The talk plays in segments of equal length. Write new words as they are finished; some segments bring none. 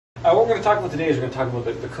What we're going to talk about today is we're going to talk about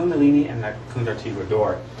the Kundalini and the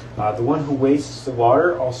kuntiguador. The one who wastes the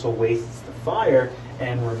water also wastes the fire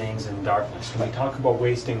and remains in darkness. When we talk about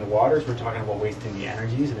wasting the waters, we're talking about wasting the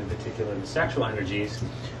energies, and in particular the sexual energies.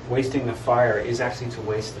 Wasting the fire is actually to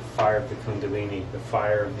waste the fire of the Kundalini, the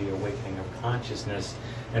fire of the awakening of consciousness,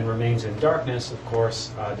 and remains in darkness, of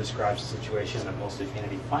course, describes the situation that most of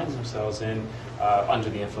humanity finds themselves in under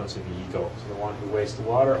the influence of the ego. So the one who wastes the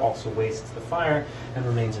water also wastes the fire and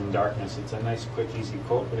remains in darkness. It's a nice, quick, easy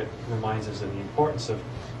quote, but it reminds us of the importance of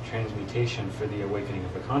transmutation for the awakening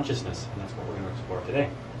of the consciousness, and that's what we're going to explore today.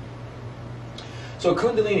 So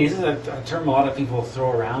Kundalini, this is a term a lot of people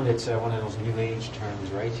throw around. It's one of those new age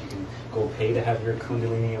terms, right? You can go pay to have your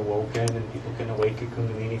Kundalini awoken, and people can awaken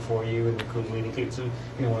Kundalini for you, and the Kundalini, it's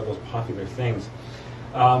one of those popular things.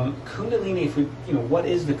 Kundalini, what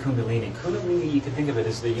is the Kundalini? Kundalini, you can think of it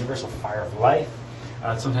as the universal fire of life.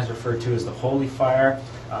 Sometimes referred to as the holy fire,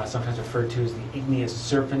 sometimes referred to as the igneous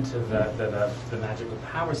serpent of the magical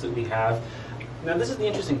powers that we have. Now this is the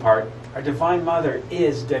interesting part. Our Divine Mother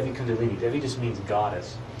is Devi Kundalini. Devi just means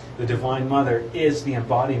goddess. The Divine Mother is the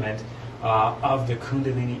embodiment of the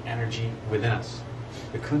Kundalini energy within us.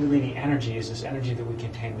 The Kundalini energy is this energy that we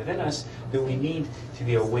contain within us that we need to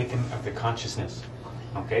the awakening of the consciousness.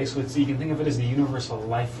 Okay, so you can think of it as the universal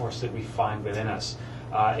life force that we find within us.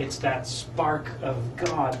 It's that spark of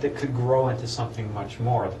God that could grow into something much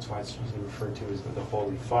more. That's why it's usually referred to as the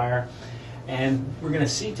holy fire. And we're going to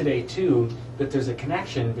see today, too, that there's a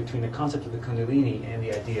connection between the concept of the Kundalini and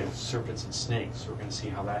the idea of serpents and snakes. So we're going to see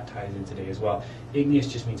how that ties in today as well.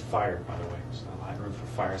 Igneous just means fire, by the way. There's a lot of room for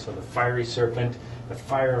fire. So the fiery serpent, the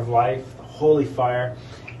fire of life, the holy fire,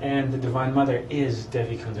 and the Divine Mother is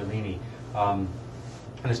Devi Kundalini.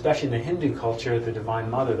 And especially in the Hindu culture, the Divine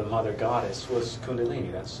Mother, the Mother Goddess, was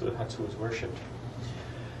Kundalini. That's who was worshipped.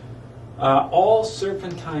 All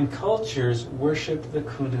serpentine cultures worship the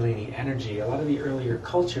Kundalini energy. A lot of the earlier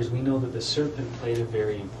cultures, we know that the serpent played a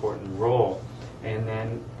very important role. And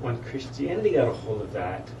then when Christianity got a hold of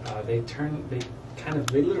that, they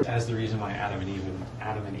literally as the reason why Adam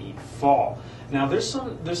and Eve fall. Now there's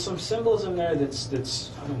some symbolism there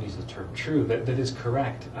that's I don't use the term true, that is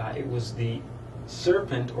correct. It was the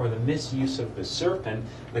serpent, or the misuse of the serpent,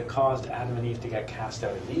 that caused Adam and Eve to get cast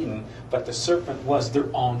out of Eden, but the serpent was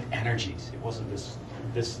their own energies. It wasn't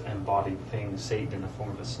this embodied thing, Satan in the form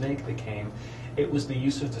of a snake that came. It was the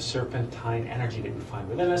use of the serpentine energy that we find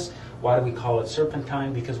within us. Why do we call it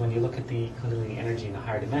serpentine? Because when you look at the Kundalini energy in the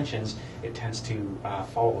higher dimensions, it tends to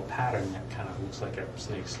follow a pattern that kind of looks like a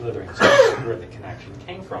snake slithering. So that's where the connection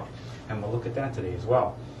came from. And we'll look at that today as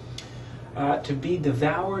well. To be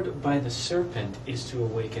devoured by the serpent is to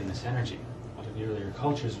awaken this energy. A lot of the earlier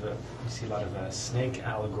cultures, we see a lot of snake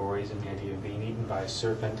allegories, and the idea of being eaten by a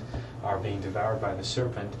serpent or being devoured by the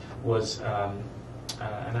serpent was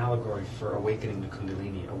an allegory for awakening the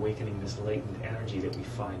Kundalini, awakening this latent energy that we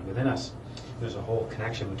find within us. There's a whole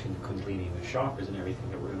connection between the Kundalini and the chakras and everything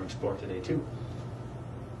that we're going to explore today too.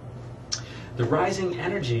 The rising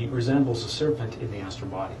energy resembles a serpent in the astral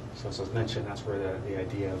body. So as I mentioned, that's where the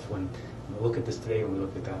idea of when we look at this today, when we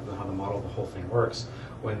look at how the model of the whole thing works,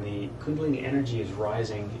 when the Kundalini energy is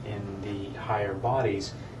rising in the higher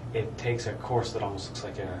bodies, it takes a course that almost looks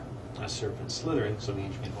like a serpent slithering. So the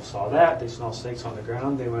ancient people saw that, they saw snakes on the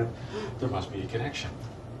ground, they went, there must be a connection.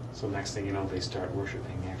 So next thing you know, they start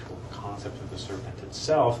worshipping the actual concept of the serpent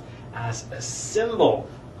itself as a symbol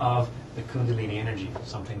of the Kundalini energy,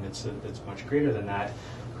 something that's much greater than that.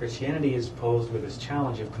 Christianity is posed with this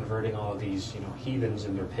challenge of converting all of these, heathens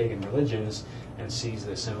in their pagan religions, and sees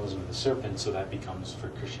the symbolism of the serpent, so that becomes for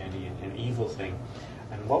Christianity an evil thing.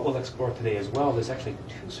 And what we'll explore today as well, there's actually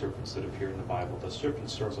two serpents that appear in the Bible. The serpent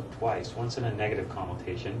shows up twice, once in a negative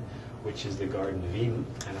connotation, which is the Garden of Eden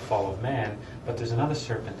and the fall of man, but there's another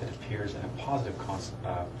serpent that appears in a positive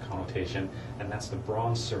connotation, and that's the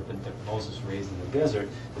bronze serpent that Moses raised in the desert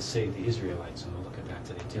to save the Israelites, and we'll look at that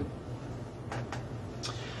today too.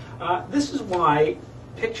 This is why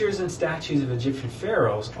pictures and statues of Egyptian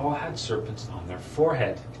pharaohs all had serpents on their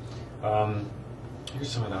forehead. Here's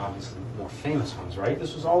some of the obviously more famous ones, right?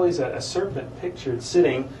 This was always a serpent pictured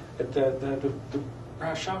sitting at the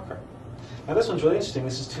chakra. Now this one's really interesting.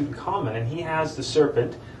 This is Tutankhamun, and he has the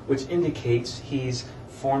serpent, which indicates he's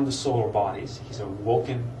formed the solar bodies. He's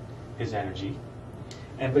awoken his energy.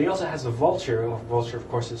 But he also has the vulture. A vulture, of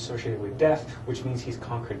course, is associated with death, which means he's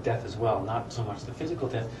conquered death as well. Not so much the physical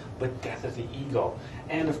death, but death of the ego.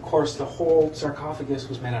 And of course, the whole sarcophagus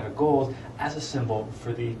was made out of gold as a symbol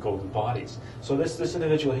for the golden bodies. So this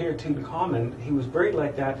individual here, Tutankhamun, he was buried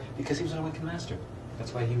like that because he was an awakened master.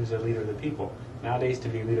 That's why he was a leader of the people. Nowadays, to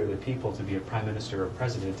be leader of the people, to be a prime minister or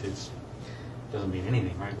president, doesn't mean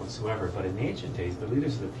anything, right, whatsoever. But in the ancient days, the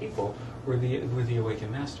leaders of the people were the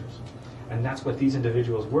awakened masters. And that's what these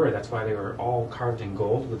individuals were. That's why they were all carved in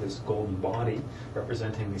gold with this golden body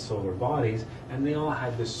representing these solar bodies. And they all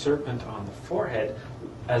had this serpent on the forehead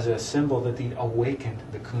as a symbol that they'd awakened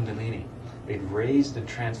the Kundalini. They'd raised and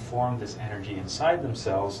transformed this energy inside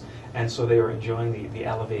themselves. And so they were enjoying the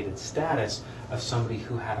elevated status of somebody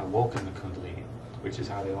who had awoken the Kundalini, which is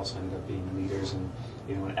how they also ended up being leaders and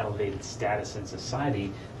an elevated status in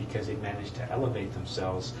society, because they managed to elevate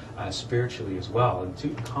themselves spiritually as well. And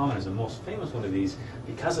Tutankhamun is the most famous one of these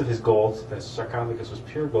because of his gold. The sarcophagus was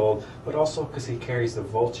pure gold, but also because he carries the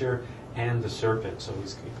vulture and the serpent. So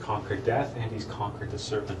he's conquered death and he's conquered the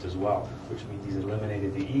serpent as well, which means he's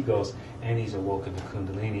eliminated the egos and he's awoken the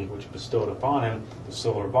Kundalini, which bestowed upon him the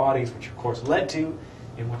solar bodies, which of course led to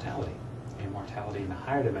immortality. Immortality in the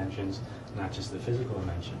higher dimensions, not just the physical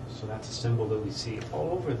dimensions. So that's a symbol that we see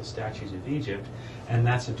all over the statues of Egypt, and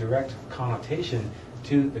that's a direct connotation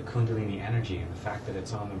to the Kundalini energy, and the fact that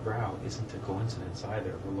it's on the brow isn't a coincidence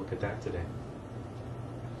either. We'll look at that today.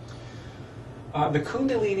 The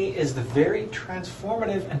Kundalini is the very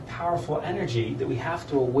transformative and powerful energy that we have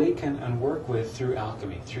to awaken and work with through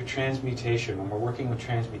alchemy, through transmutation. When we're working with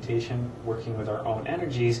transmutation, working with our own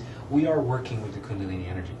energies, we are working with the Kundalini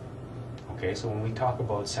energy. Okay, so when we talk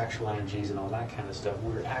about sexual energies and all that kind of stuff,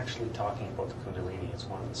 we're actually talking about the Kundalini. It's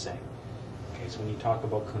one and the same. Okay, so when you talk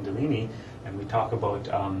about Kundalini, and we talk about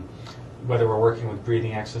whether we're working with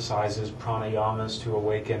breathing exercises, pranayamas to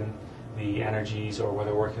awaken the energies, or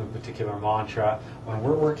whether we're working with a particular mantra, when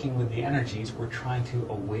we're working with the energies, we're trying to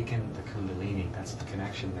awaken the Kundalini. That's the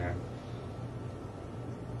connection there.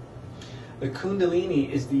 The Kundalini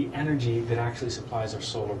is the energy that actually supplies our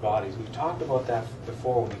solar bodies. We've talked about that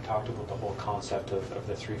before when we talked about the whole concept of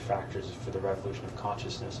the three factors for the revolution of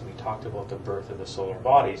consciousness, and we talked about the birth of the solar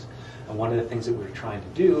bodies. And one of the things that we're trying to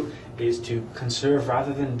do is to conserve,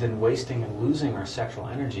 rather than wasting and losing our sexual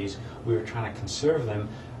energies, we were trying to conserve them,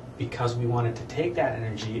 because we wanted to take that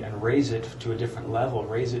energy and raise it to a different level,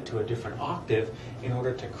 raise it to a different octave, in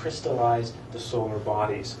order to crystallize the solar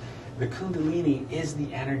bodies. The Kundalini is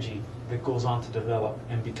the energy that goes on to develop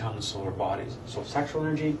and become the solar bodies. So sexual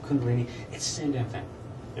energy, Kundalini, it's the same damn thing.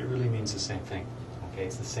 It really means the same thing. Okay,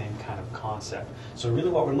 it's the same kind of concept. So really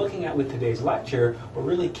what we're looking at with today's lecture, we're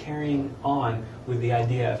really carrying on with the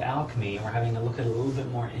idea of alchemy, and we're having a look at a little bit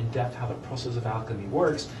more in depth how the process of alchemy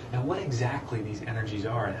works, and what exactly these energies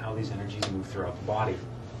are, and how these energies move throughout the body.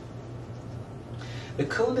 The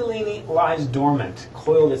Kundalini lies dormant,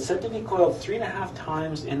 coiled. It's said to be coiled 3.5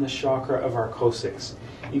 times in the chakra of our coccyx.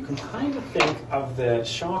 You can kind of think of the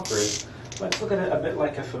chakras, let's look at it a bit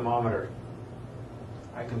like a thermometer.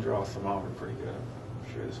 I can draw a thermometer pretty good.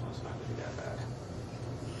 I'm sure this one's not going to be that bad.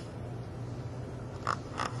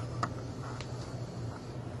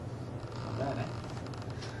 Not bad, eh?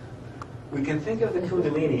 We can think of the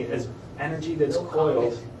Kundalini as energy that's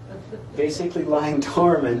coiled, basically lying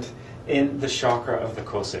dormant in the chakra of the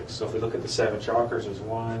coccyx. So if we look at the 7 chakras, there's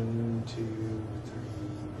 1, 2, 3,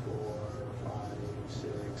 4, 5, 6,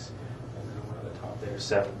 and then one at the top there,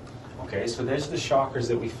 7. Okay, so there's the chakras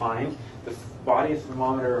that we find. The body of the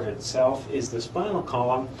thermometer of itself is the spinal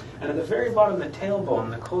column, and at the very bottom of the tailbone,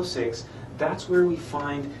 the coccyx, that's where we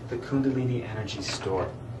find the Kundalini energy stored.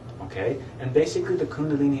 Okay, and basically the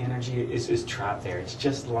Kundalini energy is trapped there. It's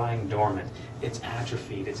just lying dormant. It's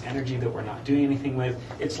atrophied. It's energy that we're not doing anything with.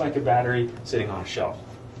 It's like a battery sitting on a shelf.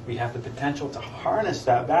 We have the potential to harness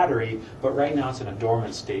that battery, but right now it's in a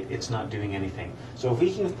dormant state. It's not doing anything. So if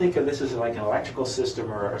we can think of this as like an electrical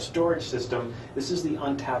system or a storage system, this is the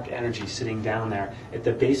untapped energy sitting down there at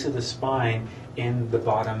the base of the spine in the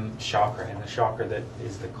bottom chakra, in the chakra that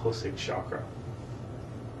is the coccyx chakra.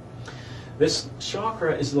 This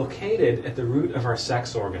chakra is located at the root of our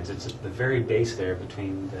sex organs. It's at the very base there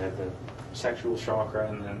between the sexual chakra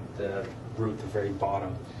and then the root, the very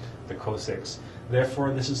bottom, the coccyx.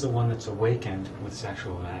 Therefore, this is the one that's awakened with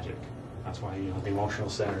sexual magic. That's why, the emotional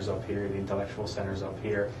center's up here, the intellectual center's up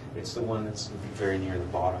here. It's the one that's very near the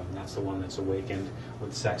bottom. That's the one that's awakened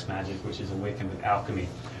with sex magic, which is awakened with alchemy.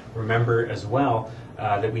 Remember as well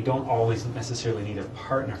that we don't always necessarily need a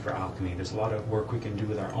partner for alchemy. There's a lot of work we can do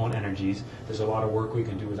with our own energies. There's a lot of work we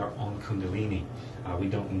can do with our own Kundalini. We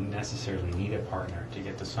don't necessarily need a partner. To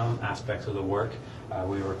get to some aspects of the work,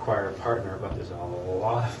 we require a partner, but there's a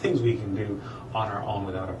lot of things we can do on our own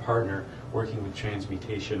without a partner, working with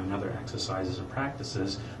transmutation and other exercises and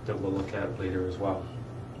practices that we'll look at later as well.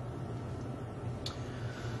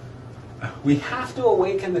 We have to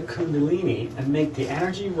awaken the Kundalini and make the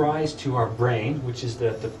energy rise to our brain, which is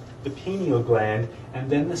the the pineal gland, and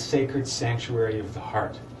then the sacred sanctuary of the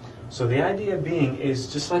heart. So the idea being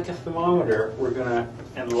is, just like a thermometer, we're going to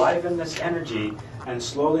enliven this energy and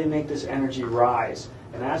slowly make this energy rise.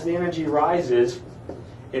 And as the energy rises,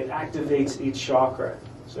 it activates each chakra.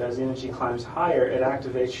 So as the energy climbs higher, it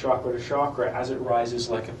activates chakra to chakra as it rises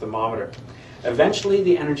like a thermometer. Eventually,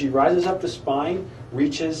 the energy rises up the spine,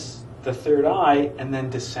 reaches the third eye, and then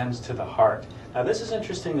descends to the heart. Now this is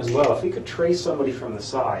interesting as well. If we could trace somebody from the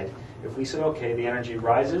side, if we said, okay, the energy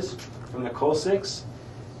rises from the coccyx,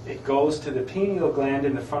 it goes to the pineal gland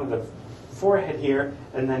in the front of the forehead here,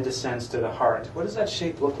 and then descends to the heart. What does that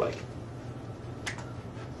shape look like?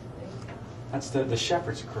 That's the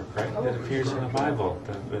shepherd's crook, right? That appears in the Bible.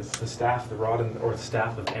 The staff, the rod, or the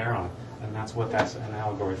staff of Aaron. And that's what that's an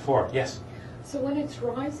allegory for. Yes? So when it's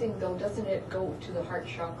rising, though, doesn't it go to the heart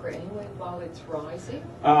chakra anyway while it's rising?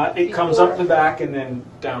 It comes up the back and then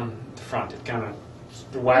down the front. It kind of,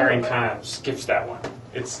 the wiring kind of skips that one.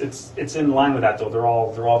 It's in line with that, though. They're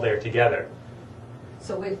all there together.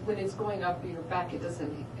 So when it's going up your back, it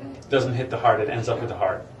doesn't hit the heart. It ends up with the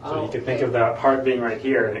heart. So you can think okay. of the heart being right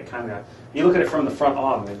here, and it kind of, you look at it from the front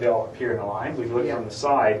on, they all appear in a line. But if you look from the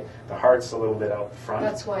side, the heart's a little bit out front.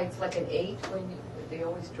 That's why it's like an 8 when they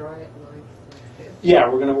always draw it like this. Yeah,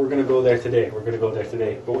 we're gonna go there today.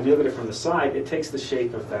 But when you look at it from the side, it takes the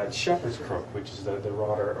shape of that shepherd's crook, which is the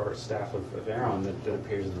rod or staff of Aaron that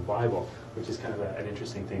appears in the Bible, which is kind of an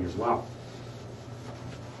interesting thing as well.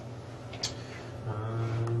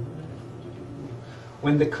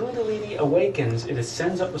 When the Kundalini awakens, it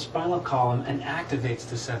ascends up the spinal column and activates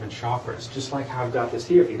the 7 chakras, just like how I've got this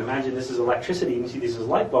here. If you can imagine this is electricity, you can see these as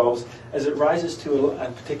light bulbs. As it rises to a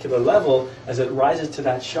particular level, as it rises to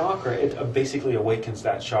that chakra, it basically awakens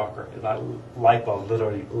that chakra. That light bulb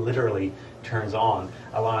literally turns on,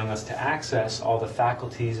 allowing us to access all the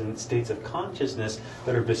faculties and states of consciousness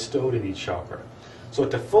that are bestowed in each chakra. So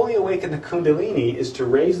to fully awaken the Kundalini is to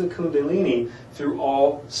raise the Kundalini through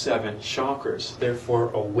all 7 chakras,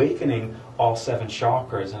 therefore awakening all 7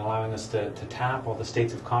 chakras and allowing us to tap all the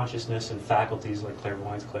states of consciousness and faculties like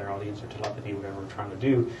clairvoyance, clairaudience, or telepathy, whatever we're trying to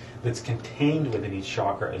do, that's contained within each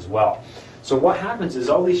chakra as well. So what happens is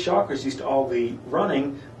all these chakras used to all be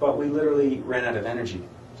running, but we literally ran out of energy.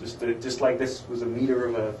 Just like this was a meter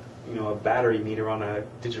of a battery meter on a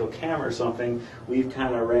digital camera or something, we've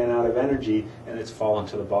kind of ran out of energy and it's fallen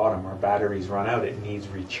to the bottom. Our batteries run out, it needs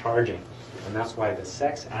recharging. And that's why the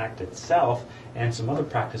sex act itself and some other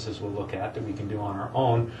practices we'll look at that we can do on our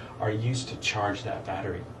own are used to charge that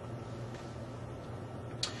battery.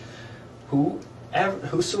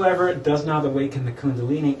 Whosoever does not awaken the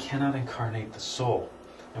Kundalini cannot incarnate the soul.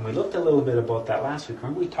 And we looked a little bit about that last week.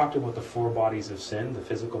 Remember we talked about the 4 bodies of sin, the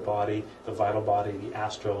physical body, the vital body, the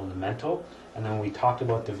astral, and the mental. And then we talked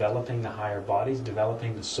about developing the higher bodies,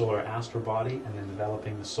 developing the solar astral body, and then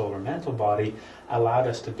developing the solar mental body allowed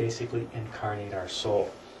us to basically incarnate our soul.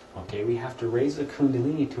 Okay, we have to raise the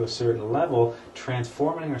Kundalini to a certain level,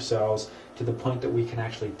 transforming ourselves to the point that we can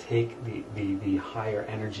actually take the higher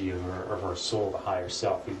energy of our soul, the higher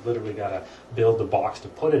self. We've literally got to build the box to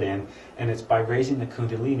put it in, and it's by raising the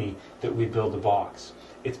Kundalini that we build the box.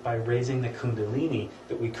 It's by raising the Kundalini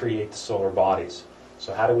that we create the solar bodies.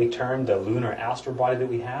 So how do we turn the lunar astral body that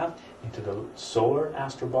we have into the solar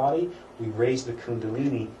astral body? We raise the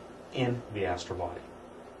Kundalini in the astral body.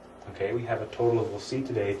 Okay, we have a total of, we'll see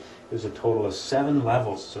today, there's a total of 7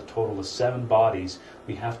 levels, so a total of 7 bodies.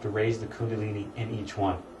 We have to raise the Kundalini in each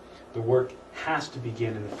one. The work has to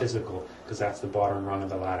begin in the physical, because that's the bottom rung of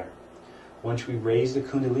the ladder. Once we raise the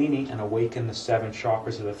Kundalini and awaken the 7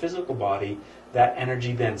 chakras of the physical body, that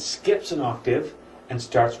energy then skips an octave and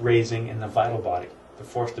starts raising in the vital body, the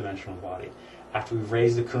 4th dimensional body. After we've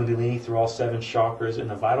raised the Kundalini through all 7 chakras in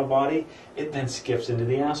the vital body, it then skips into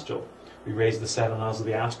the astral. We raise the 7 levels of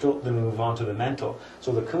the astral, then we move on to the mental.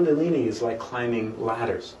 So the Kundalini is like climbing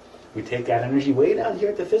ladders. We take that energy way down here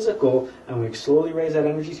at the physical, and we slowly raise that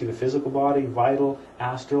energy through the physical body, vital,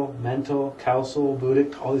 astral, mental, causal,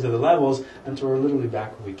 Buddhic, all these other levels, until we're literally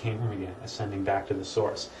back where we came from again, ascending back to the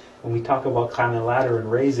source. When we talk about climbing the ladder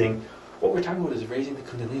and raising, what we're talking about is raising the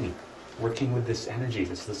Kundalini, working with this energy,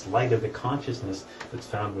 this light of the consciousness that's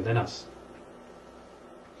found within us.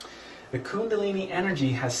 The Kundalini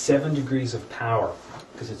energy has 7 degrees of power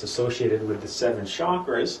because it's associated with the 7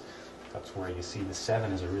 chakras. That's where you see the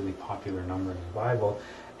 7 is a really popular number in the Bible.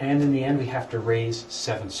 And in the end, we have to raise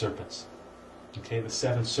 7 serpents. Okay, the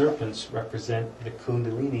 7 serpents represent the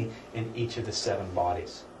Kundalini in each of the 7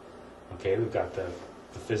 bodies. Okay, we've got the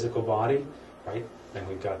physical body, right? Then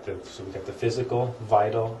we've got the physical,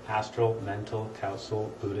 vital, astral, mental,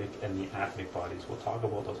 causal, Buddhic, and the atmic bodies. We'll talk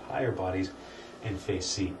about those higher bodies in Phase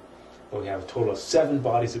C. but we have a total of 7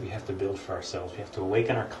 bodies that we have to build for ourselves. We have to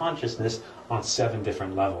awaken our consciousness on 7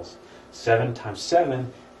 different levels. 7 times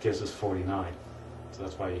 7 gives us 49. So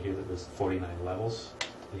that's why you hear that there's 49 levels to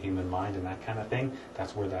the human mind and that kind of thing.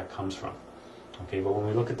 That's where that comes from. Okay, but when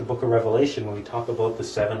we look at the book of Revelation, when we talk about the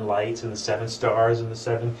 7 lights and the 7 stars and the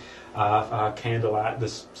 7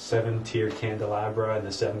 the 7-tiered candelabra and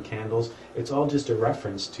the 7 candles, it's all just a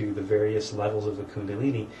reference to the various levels of the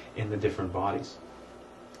Kundalini in the different bodies.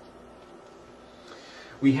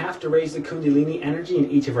 We have to raise the Kundalini energy in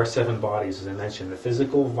each of our 7 bodies, as I mentioned, the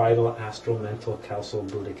physical, vital, astral, mental, causal,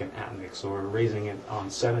 buddhic, and atmic. So we're raising it on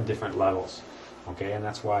 7 different levels. Okay, and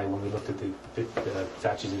that's why when we looked at the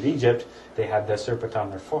statues of Egypt, they had the serpent on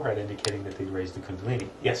their forehead indicating that they'd raised the Kundalini.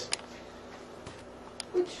 Yes?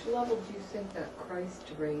 Which level do you think that Christ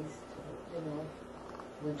raised,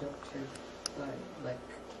 went up to? Like,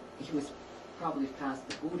 he was probably past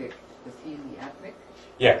the Buddhic. Was he in the Atmic?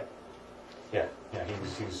 Yeah.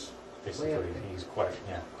 He's basically, he's quite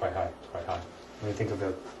high. When you think of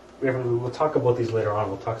we'll talk about these later on.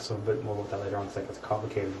 We'll talk some bit more about that later on because it's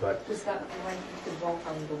complicated. But was that when you could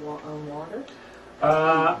walk on water?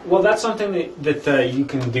 Well, that's something that you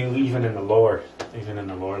can do even in the lower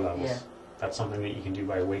levels. Yeah. That's something that you can do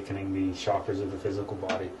by awakening the chakras of the physical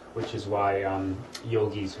body, which is why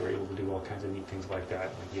yogis were able to do all kinds of neat things like that.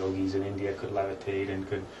 Like yogis in India could levitate and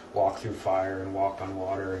could walk through fire and walk on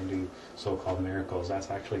water and do so-called miracles. That's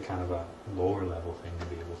actually kind of a lower level thing to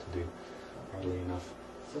be able to do, oddly enough.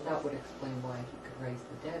 So that would explain why he could raise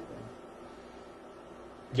the dead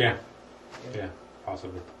then. Yeah,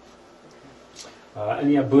 possibly.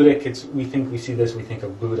 And yeah, Buddhic, we think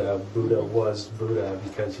of Buddha. Buddha was Buddha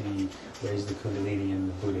because he raised the Kundalini in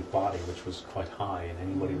the Buddhic body, which was quite high, and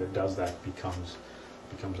anybody that does that becomes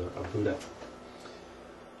a Buddha.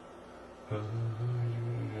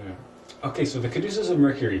 Okay, so the caduceus of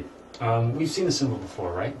Mercury. We've seen the symbol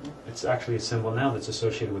before, right? It's actually a symbol now that's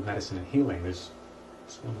associated with medicine and healing. It's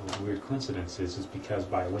one of the weird coincidences is because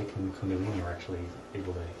by awakening the Kundalini, we're actually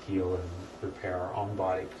able to heal and repair our own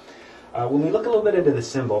body. When we look a little bit into the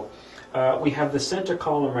symbol, we have the center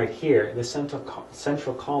column right here. The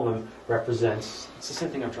central column represents, it's the same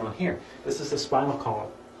thing I've drawn here. This is the spinal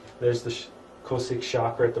column. There's the coccyx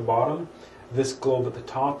chakra at the bottom. This globe at the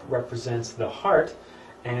top represents the heart,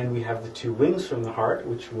 and we have the 2 wings from the heart,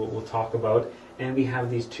 which we'll talk about, and we have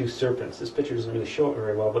these 2 serpents. This picture doesn't really show it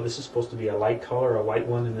very well, but this is supposed to be a light color, a white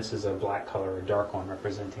one, and this is a black color, a dark one,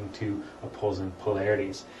 representing 2 opposing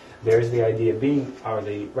polarities. There's the idea being, or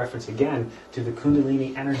the reference again, to the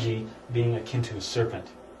Kundalini energy being akin to a serpent.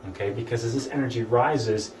 Okay, because as this energy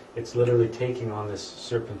rises, it's literally taking on this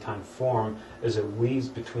serpentine form as it weaves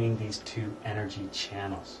between these 2 energy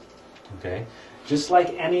channels. Okay, just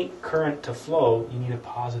like any current to flow, you need a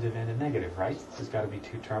positive and a negative, right? There's got to be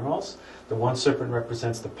 2 terminals. The one serpent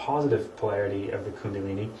represents the positive polarity of the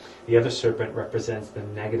Kundalini. The other serpent represents the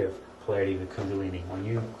negative polarity of the Kundalini. When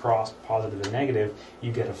you cross positive and negative,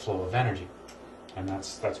 you get a flow of energy. And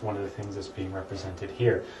that's one of the things that's being represented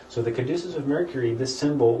here. So the caduceus of Mercury, this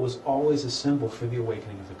symbol was always a symbol for the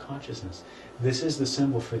awakening of the consciousness. This is the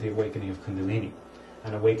symbol for the awakening of Kundalini.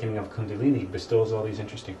 An awakening of Kundalini bestows all these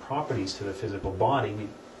interesting properties to the physical body,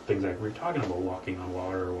 things like we were talking about, walking on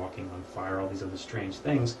water or walking on fire, all these other strange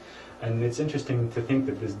things. And it's interesting to think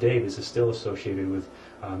that this is still associated with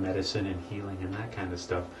medicine and healing and that kind of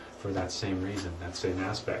stuff for that same reason, that same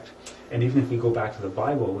aspect. And even if we go back to the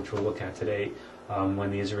Bible, which we'll look at today, when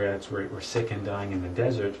the Israelites were sick and dying in the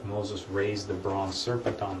desert, Moses raised the bronze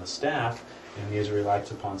serpent on the staff, and the Israelites,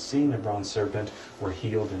 upon seeing the bronze serpent, were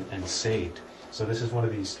healed and saved. So this is one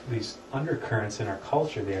of these undercurrents in our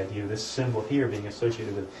culture, the idea of this symbol here being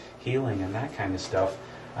associated with healing and that kind of stuff.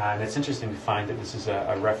 And it's interesting to find that this is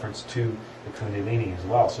a reference to the Kundalini as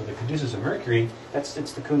well. So the caduceus of Mercury, it's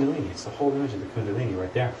the Kundalini. It's the whole image of the Kundalini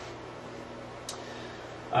right there.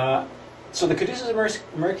 So the caduceus of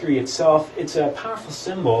Mercury itself, it's a powerful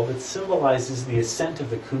symbol that symbolizes the ascent of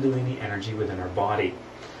the Kundalini energy within our body.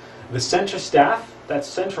 The center staff, that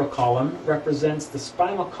central column, represents the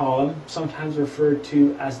spinal column, sometimes referred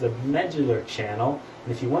to as the medullary channel.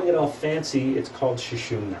 And if you want to get all fancy, it's called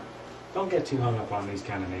Sushumna. Don't get too hung up on these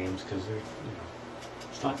kind of names because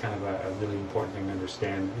it's not kind of a really important thing to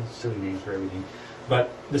understand. It's silly names for everything. But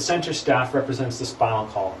the center staff represents the spinal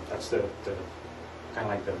column. That's the kind of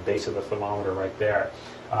like the base of the thermometer right there.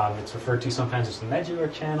 It's referred to sometimes as the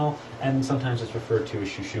medullary channel, and sometimes it's referred to as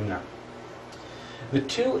Sushumna. The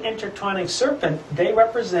 2 intertwining serpent, they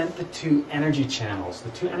represent the 2 energy channels.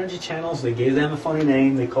 The 2 energy channels, they gave them a funny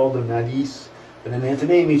name. They called them Nadis. And then they had to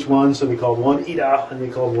name each one, so they called one Ida and they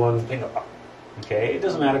called one Pingala. Okay, it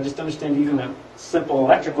doesn't matter, just understand even a simple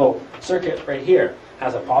electrical circuit right here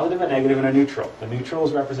has a positive, a negative, and a neutral. The neutral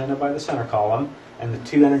is represented by the center column, and the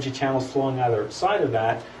two energy channels flowing either side of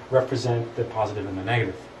that represent the positive and the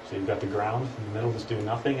negative. So you've got the ground in the middle that's doing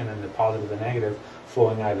nothing, and then the positive and negative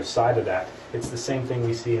flowing either side of that. It's the same thing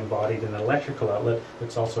we see embodied in the electrical outlet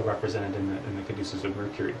that's also represented in the caduceus of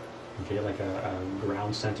Mercury. Okay, like a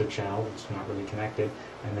ground center channel that's not really connected,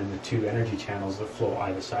 and then the two energy channels that flow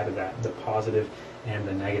either side of that, the positive and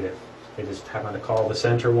the negative. They just happen to call the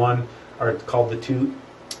center one, or called the two,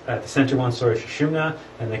 the center one, sorry, Sushumna,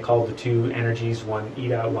 and they called the two energies, one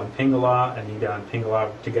Ida, one Pingala, and Ida and Pingala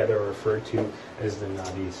together are referred to as the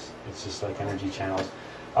nadis. It's just like energy channels.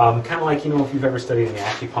 Kind of like, you know, if you've ever studied any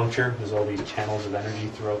acupuncture, there's all these channels of energy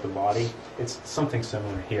throughout the body. It's something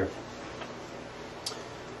similar here.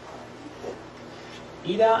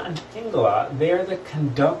 Ida and Pingala, they are the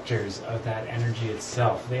conductors of that energy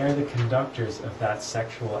itself. They are the conductors of that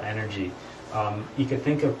sexual energy. You could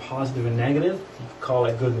think of positive and negative. You could call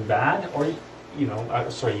it good and bad, or you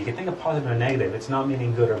could think of positive and negative. It's not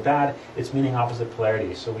meaning good or bad. It's meaning opposite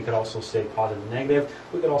polarities. So we could also say positive and negative.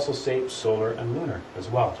 We could also say solar and lunar as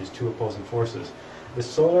well, which is two opposing forces. The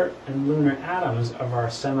solar and lunar atoms of our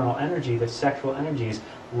seminal energy, the sexual energies,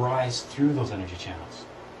 rise through those energy channels.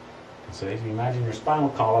 So if you imagine your spinal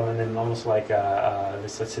column, and then almost like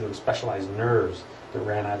let's say there were specialized nerves that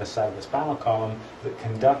ran either side of the spinal column that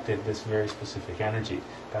conducted this very specific energy.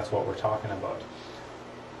 That's what we're talking about.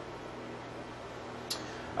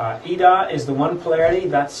 Ida is the one polarity,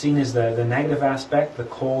 that's seen as the negative aspect, the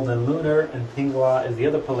cold and lunar, and Pingala is the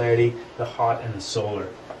other polarity, the hot and the solar.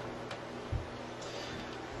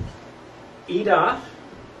 Ida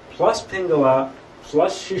plus Pingala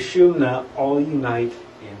plus Sushumna all unite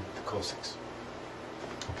in the Cossacks.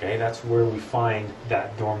 Okay, that's where we find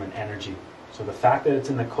that dormant energy. So the fact that it's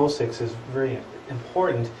in the Cossacks is very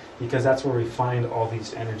important because that's where we find all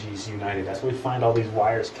these energies united. That's where we find all these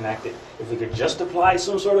wires connected. If we could just apply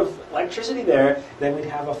some sort of electricity there, then we'd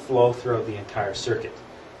have a flow throughout the entire circuit.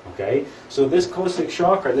 Okay, so this Cossack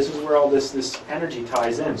chakra, this is where all this energy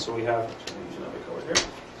ties in. So we have,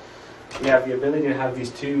 we have the ability to have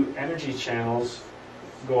these two energy channels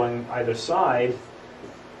going either side.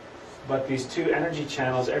 But these two energy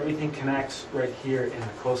channels, everything connects right here in the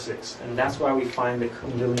Cossacks. And that's why we find the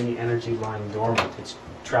Kundalini energy lying dormant. It's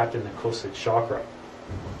trapped in the Cossack chakra.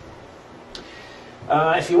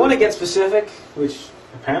 If you want to get specific, which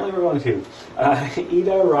apparently we're going to,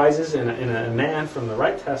 Ida rises in a man from the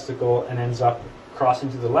right testicle and ends up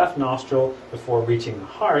crossing to the left nostril before reaching the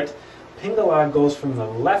heart. Pingala goes from the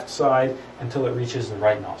left side until it reaches the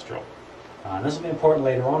right nostril. And this will be important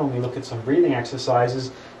later on when we look at some breathing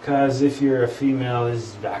exercises, because if you're a female, this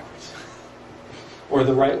is backwards. Or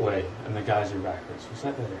the right way, and the guys are backwards. Was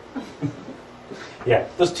that better? Yeah,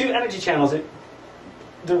 those two energy channels,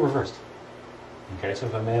 they're reversed. Okay, so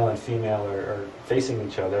if a male and female are facing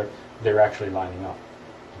each other, they're actually lining up.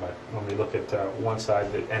 But when we look at one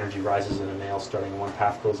side, the energy rises in a male, starting in one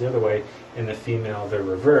path, goes the other way. In the female, they're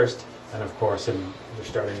reversed. And of course, they're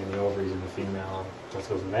starting in the ovaries in the female, just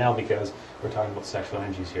goes in the male, because we're talking about sexual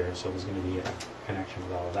energies here, so there's going to be a connection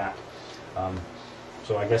with all of that.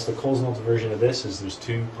 So I guess the Coles Notes version of this is there's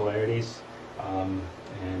two polarities,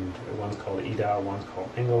 and one's called Ida, one's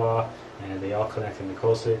called Pingala, and they all connect in the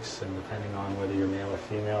Cossacks, and depending on whether you're male or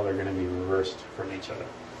female, they're going to be reversed from each other.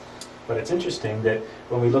 But it's interesting that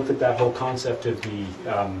when we looked at that whole concept of the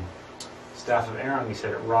staff of Aaron, we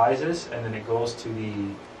said it rises, and then it goes to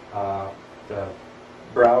the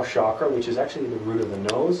brow chakra, which is actually the root of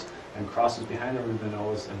the nose, and crosses behind the root of the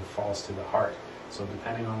nose and falls to the heart. So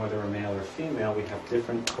depending on whether we're male or female, we have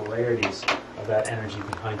different polarities of that energy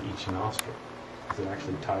behind each nostril. It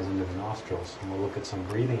actually ties into the nostrils. And we'll look at some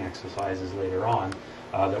breathing exercises later on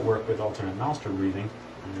that work with alternate nostril breathing.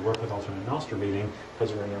 And we work with alternate nostril breathing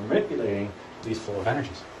because we're manipulating these flow of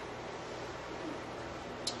energies.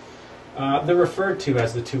 They're referred to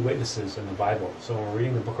as the two witnesses in the Bible. So when we're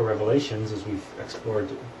reading the book of Revelations, as we've explored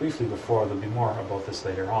briefly before, there'll be more about this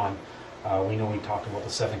later on. We know we talked about the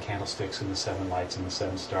 7 candlesticks and the 7 lights and the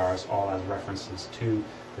 7 stars, all as references to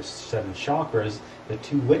the 7 chakras. The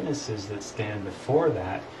two witnesses that stand before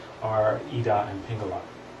that are Ida and Pingala.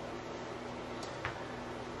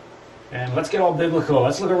 And let's get all biblical.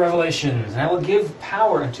 Let's look at Revelations. And I will give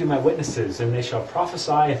power unto my witnesses, and they shall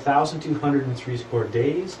prophesy 1,203 score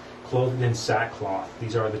days, clothed in sackcloth.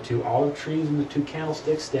 These are the 2 olive trees and the 2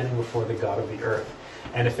 candlesticks standing before the God of the earth.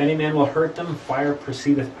 And if any man will hurt them, fire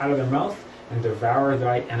proceedeth out of their mouth, and devour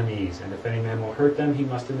thy enemies. And if any man will hurt them, he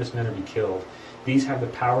must in this manner be killed. These have the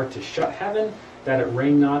power to shut heaven, that it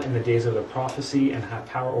rain not in the days of the prophecy, and have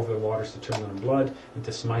power over the waters to turn them to blood, and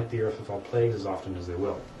to smite the earth with all plagues as often as they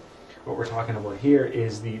will. What we're talking about here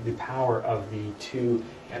is the power of the two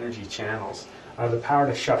energy channels. The power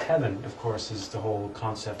to shut heaven, of course, is the whole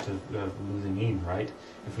concept of losing Eden, right?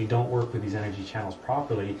 If we don't work with these energy channels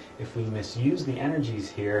properly, if we misuse the energies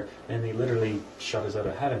here, then they literally shut us out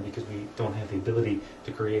of heaven, because we don't have the ability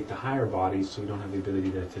to create the higher bodies, so we don't have the ability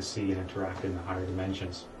to see and interact in the higher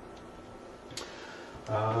dimensions.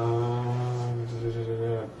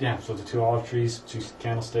 Yeah, so the two olive trees, two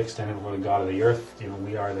candlesticks standing before the God of the earth. You know,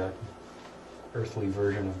 we are the earthly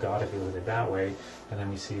version of God, if you look at it that way. And then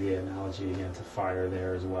we see the analogy again to fire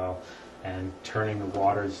there as well. And turning the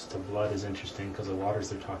waters to blood is interesting, because the waters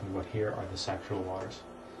they're talking about here are the sexual waters.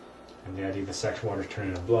 And the idea of the sexual waters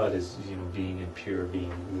turning to blood is, you know, being impure,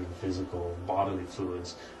 being physical, bodily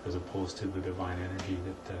fluids, as opposed to the divine energy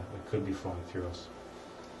that could be flowing through us.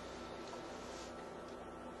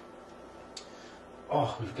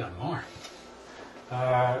 Oh, we've got more.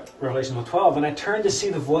 Revelation 12, and I turned to see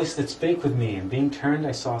the voice that spake with me, and being turned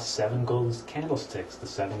I saw 7 golden candlesticks. The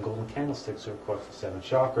 7 golden candlesticks are, of course, the 7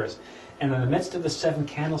 chakras. And in the midst of the 7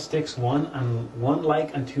 candlesticks, one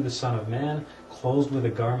like unto the Son of Man, clothed with a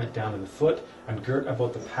garment down to the foot, and girt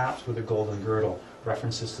about the paps with a golden girdle.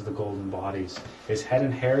 References to the golden bodies. His head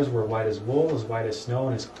and hairs were white as wool, as white as snow,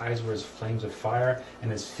 and his eyes were as flames of fire, and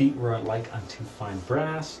his feet were like unto fine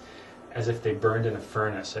brass, as if they burned in a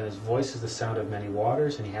furnace. And his voice is the sound of many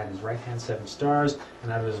waters, and he had in his right hand 7 stars,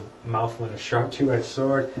 and out of his mouth went a sharp 2-edged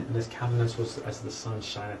sword, and his countenance was as the sun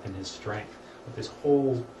shineth in his strength. What this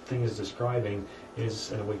whole thing is describing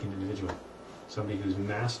is an awakened individual. Somebody who's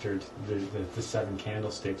mastered the 7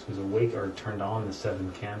 candlesticks, who's awake or turned on the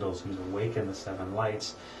 7 candles, who's awakened the 7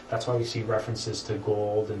 lights. That's why we see references to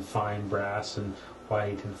gold and fine brass and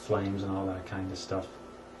white and flames and all that kind of stuff.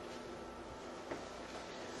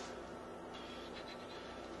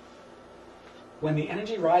 When the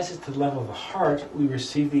energy rises to the level of the heart, we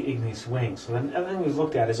receive the igneous wings. So then everything we've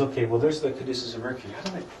looked at is, okay, well, there's the caduceus of Mercury. How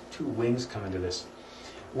do the 2 wings come into this?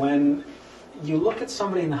 When you look at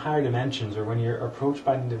somebody in the higher dimensions, or when you're approached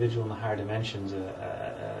by an individual in the higher dimensions,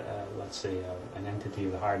 let's say an entity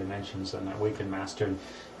of the higher dimensions, an awakened master, an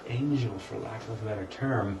angel, for lack of a better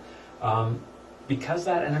term, because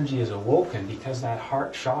that energy is awoken, because that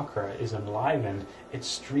heart chakra is enlivened, it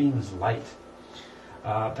streams light.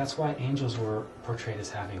 That's why angels were portrayed as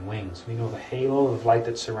having wings. We know the halo of light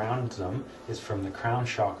that surrounds them is from the crown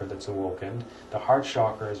chakra that's awokened. The heart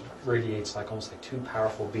chakra radiates almost like 2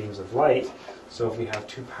 powerful beams of light. So if we have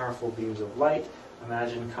 2 powerful beams of light,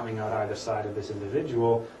 imagine coming out either side of this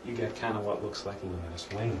individual, you get kind of what looks like luminous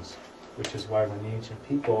wings. Which is why when the ancient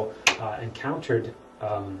people encountered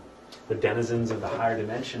the denizens of the higher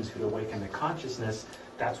dimensions who awaken to consciousness,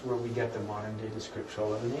 that's where we get the modern day description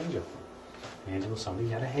of an angel. An angel was somebody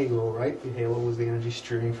who had a halo, right? The halo was the energy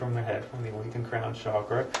streaming from their head, from the awakened crown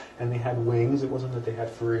chakra, and they had wings. It wasn't that they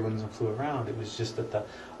had furry wings and flew around. It was just that the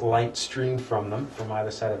light streamed from them, from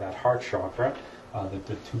either side of that heart chakra,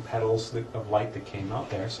 the 2 petals of light that came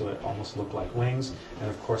out there, so it almost looked like wings. And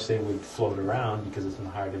of course they would float around because it's in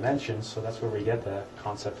the higher dimensions, so that's where we get the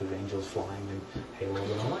concept of angels flying and halos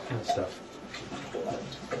and all that kind of stuff.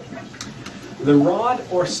 The rod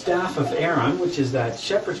or staff of Aaron, which is that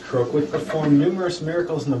shepherd's crook, which performed numerous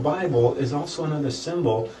miracles in the Bible, is also another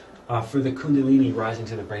symbol for the Kundalini rising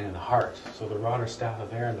to the brain and the heart. So the rod or staff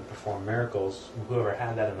of Aaron that performed miracles, whoever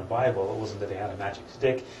had that in the Bible, it wasn't that they had a magic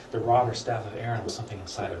stick. The rod or staff of Aaron was something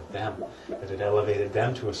inside of them, that had elevated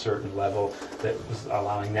them to a certain level that was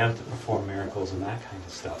allowing them to perform miracles and that kind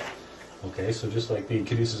of stuff. Okay, so just like the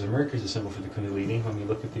caduceus of Mercury is a symbol for the Kundalini, when we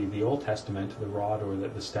look at the Old Testament, the rod or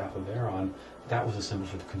the staff of Aaron, that was a symbol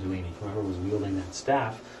for the Kundalini. Whoever was wielding that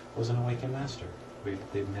staff was an awakened master.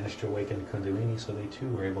 They managed to awaken the Kundalini, so they too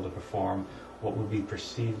were able to perform what would be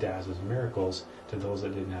perceived as miracles to those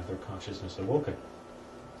that didn't have their consciousness awoken.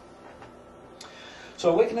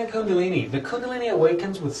 So awakening Kundalini. The Kundalini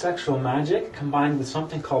awakens with sexual magic combined with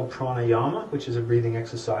something called pranayama, which is a breathing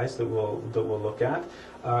exercise that we'll look at.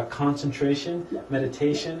 Concentration,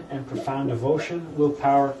 meditation, and profound devotion,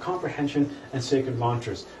 willpower, comprehension, and sacred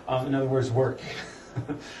mantras. In other words, work.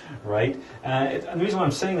 Right? And the reason why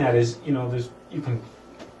I'm saying that is, you know, you can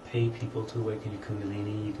pay people to awaken your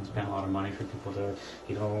Kundalini. You can spend a lot of money for people to,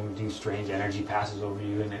 you know, do strange energy passes over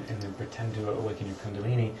you and then pretend to awaken your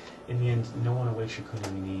Kundalini. In the end, no one awakes your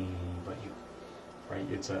Kundalini but you. right?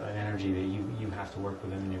 It's an energy that you have to work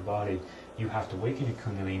within in your body. You have to awaken your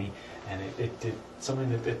Kundalini, and it's something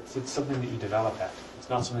that you develop at. It's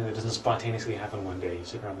not something that doesn't spontaneously happen one day. You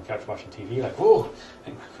sit around the couch watching TV, like, whoa, I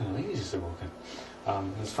think my Kundalini's just awoken.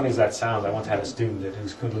 As funny as that sounds, I once had a student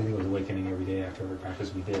whose Kundalini was awakening every day after every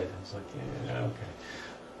practice we did. I was like, yeah, okay.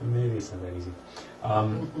 Maybe it's not that easy.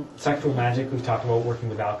 Sexual magic, we've talked about working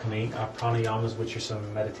with alchemy. Pranayamas, which are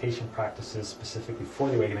some meditation practices specifically for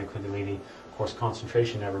the awakening of Kundalini. Of course,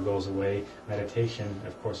 concentration never goes away. Meditation,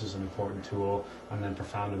 of course, is an important tool. And then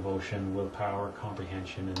profound devotion, willpower,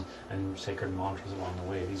 comprehension, and sacred mantras along the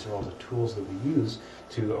way. These are all the tools that we use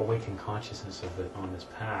to awaken consciousness on this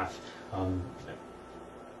path.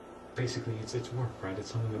 Basically, it's work, right? It's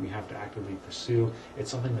something that we have to actively pursue. It's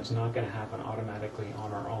something that's not going to happen automatically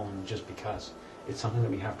on our own just because. It's something that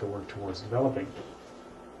we have to work towards developing.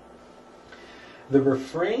 The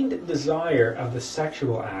refrained desire of the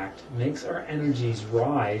sexual act makes our energies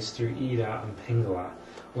rise through Ida and Pingala.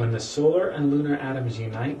 When the solar and lunar atoms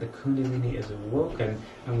unite, the Kundalini is awoken,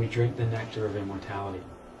 and we drink the nectar of immortality.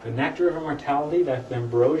 The nectar of immortality, that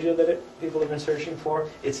ambrosia that people have been searching for,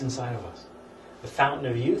 it's inside of us. The fountain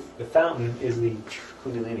of youth, the fountain is the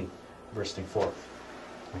Kundalini bursting forth.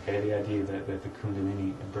 Okay, the idea that the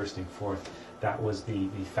Kundalini bursting forth, that was the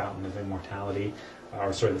fountain of immortality,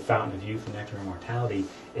 the fountain of youth, the nectar of immortality.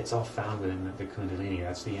 It's all found within the Kundalini.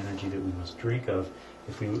 That's the energy that we must drink of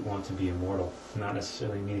if we want to be immortal. Not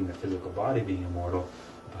necessarily meaning the physical body being immortal,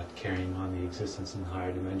 but carrying on the existence in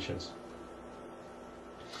higher dimensions.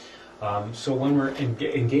 So when we're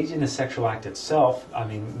engaged in the sexual act itself, I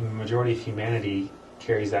mean, the majority of humanity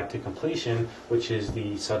carries that to completion, which is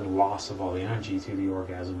the sudden loss of all the energy through the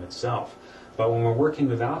orgasm itself. But when we're working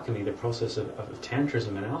with alchemy, the process of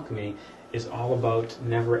tantrism and alchemy is all about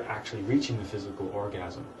never actually reaching the physical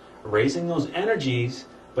orgasm. Raising those energies,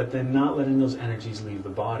 but then not letting those energies leave the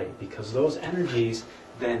body, because those energies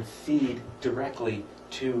then feed directly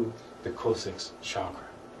to the coccyx chakra.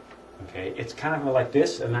 Okay, it's kind of like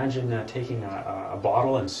this. Imagine taking a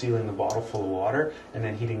bottle and sealing the bottle full of water and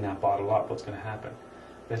then heating that bottle up. What's going to happen?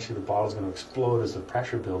 Eventually the bottle is going to explode as the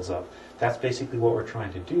pressure builds up. That's basically what we're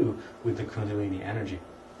trying to do with the Kundalini energy.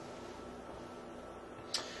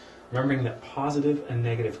 Remembering that positive and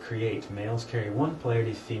negative create. Males carry one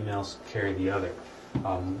polarity, females carry the other.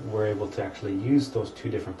 We're able to actually use those two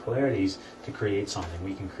different polarities to create something.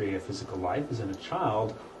 We can create a physical life as in a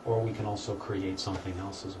child, or we can also create something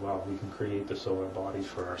else as well. We can create the solar bodies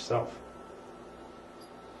for ourselves.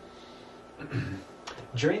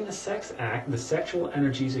 During the sex act, the sexual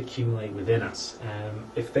energies accumulate within us.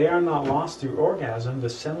 If they are not lost through orgasm, the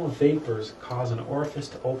seminal vapors cause an orifice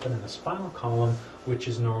to open in the spinal column, which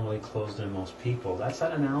is normally closed in most people. That's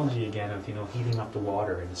that analogy again of, heating up the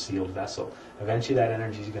water in a sealed vessel. Eventually that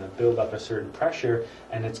energy is going to build up a certain pressure,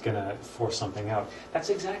 and it's going to force something out. That's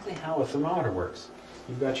exactly how a thermometer works.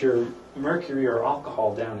 You've got your mercury or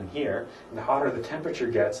alcohol down in here, and the hotter the temperature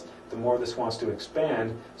gets, the more this wants to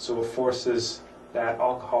expand, so it forces that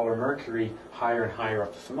alcohol or mercury higher and higher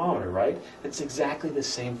up the thermometer, right? It's exactly the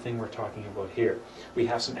same thing we're talking about here. We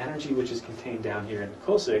have some energy which is contained down here in the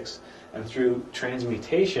coccyx, and through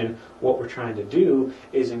transmutation, what we're trying to do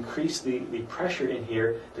is increase the pressure in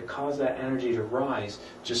here to cause that energy to rise,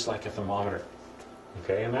 just like a thermometer.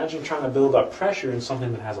 Okay, imagine trying to build up pressure in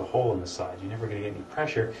something that has a hole in the side. You're never going to get any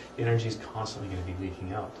pressure. The energy is constantly going to be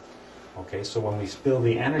leaking out. Okay, so when we spill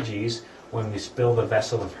the energies, when we spill the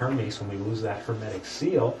vessel of Hermes, when we lose that hermetic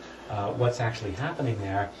seal, what's actually happening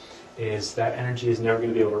there is that energy is never going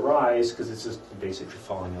to be able to rise because it's just basically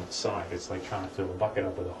falling out the side. It's like trying to fill a bucket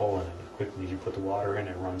up with a hole in it. As quickly as you put the water in,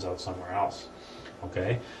 it runs out somewhere else.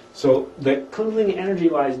 Okay, so the Kundalini energy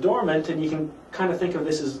lies dormant, and you can kind of think of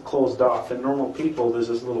this as closed off. In normal people, there's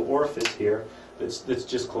this little orifice here that's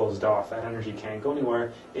just closed off. That energy can't go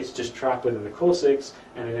anywhere. It's just trapped within the coccyx,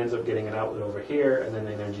 and it ends up getting an outlet over here, and then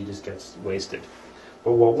the energy just gets wasted.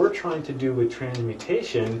 But what we're trying to do with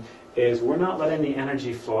transmutation is we're not letting the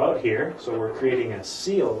energy flow out here, so we're creating a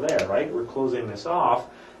seal there, right? We're closing this off,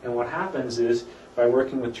 and what happens is, by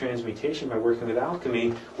working with transmutation, by working with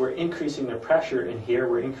alchemy, we're increasing the pressure in here,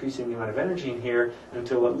 we're increasing the amount of energy in here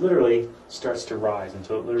until it literally starts to rise,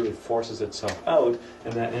 until it literally forces itself out,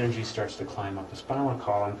 and that energy starts to climb up the spinal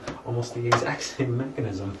column, almost the exact same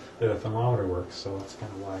mechanism that a thermometer works. So that's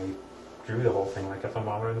kind of why I drew the whole thing like a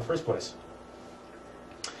thermometer in the first place.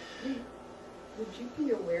 Would you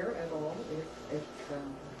be aware at all if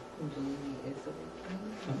Kundalini is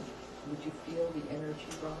awakening? Would you feel the energy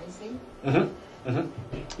rising? Mm-hmm.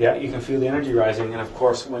 Mm-hmm. Yeah, you can feel the energy rising, and of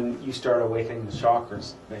course when you start awakening the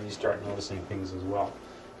chakras, then you start noticing things as well.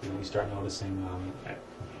 You start noticing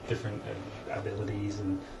different abilities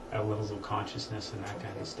and levels of consciousness and that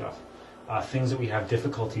kind of stuff. Things that we have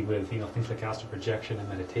difficulty with, things like astral projection and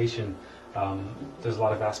meditation, there's a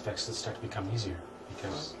lot of aspects that start to become easier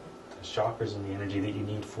because the chakras and the energy that you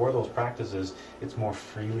need for those practices, it's more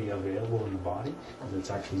freely available in the body, and it's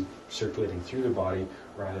actually circulating through the body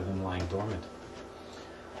rather than lying dormant.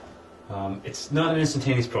 It's not an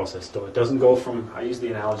instantaneous process, though. It doesn't go from, I use the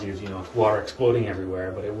analogy of, water exploding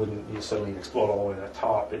everywhere, but it wouldn't suddenly explode all the way to the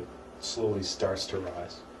top. It slowly starts to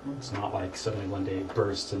rise. It's not like suddenly one day it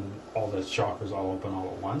bursts and all the chakras all open all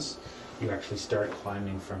at once. You actually start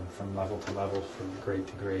climbing from level to level, from grade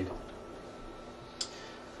to grade.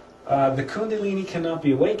 The Kundalini cannot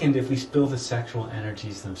be awakened if we spill the sexual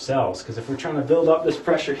energies themselves, because if we're trying to build up this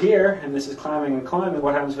pressure here, and this is climbing and climbing,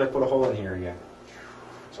 what happens if I put a hole in here again?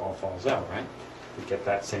 It all falls out, right? We get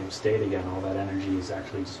that same state again. All that energy is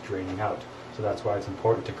actually just draining out. So that's why it's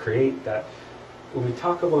important to create that. When we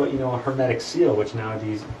talk about, a hermetic seal, which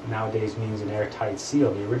nowadays means an airtight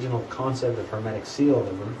seal, the original concept of hermetic seal,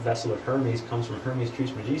 the vessel of Hermes, comes from Hermes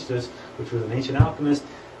Trismegistus, which was an ancient alchemist,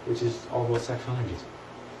 which is all about sexual energies.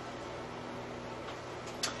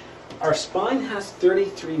 Our spine has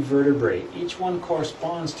 33 vertebrae. Each one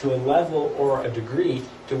corresponds to a level or a degree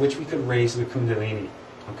to which we could raise the Kundalini.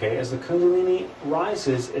 Okay, as the Kundalini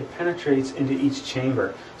rises, it penetrates into each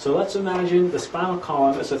chamber. So let's imagine the spinal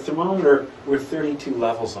column is a thermometer with 32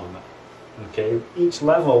 levels on it. Okay, each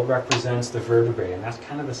level represents the vertebrae, and that's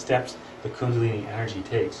kind of the steps the Kundalini energy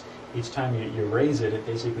takes. Each time you raise it, it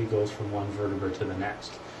basically goes from one vertebra to the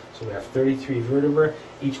next. So we have 33 vertebrae.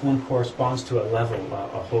 Each one corresponds to a level,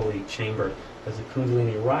 a holy chamber. As the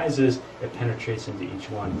Kundalini rises, it penetrates into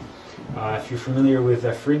each one. If you're familiar with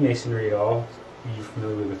Freemasonry at all, you're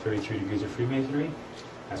familiar with the 33 degrees of Freemasonry?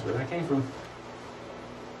 That's where that came from.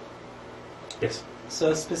 Yes?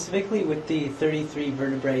 So specifically with the 33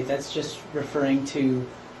 vertebrae, that's just referring to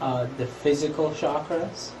the physical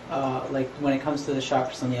chakras? Like when it comes to the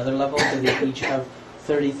chakras on the other level, do they each have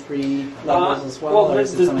 33 levels as well? Well,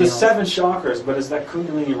 the 7 chakras, but as that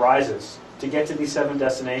Kundalini rises, to get to these 7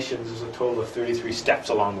 destinations, there's a total of 33 steps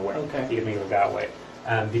along the way. Okay. You can think of it that way.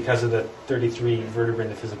 And because of the 33 vertebrae in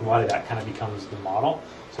the physical body, that kind of becomes the model.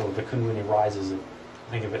 So the Kundalini rises,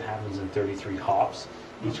 think of it happens in 33 hops.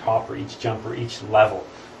 Each hop or each jump or each level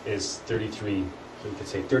is 33, so you could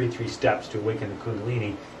say 33 steps to awaken the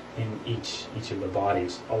Kundalini in each of the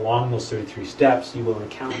bodies. Along those 33 steps, you will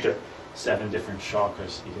encounter 7 different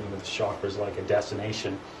chakras. You can think of the chakras like a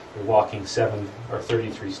destination. You're walking 7 or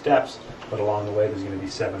 33 steps, but along the way there's going to be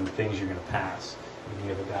 7 things you're going to pass. You can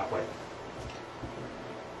think of it that way.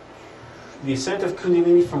 The ascent of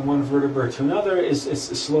Kundalini from one vertebra to another is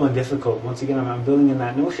slow and difficult. Once again, I'm building in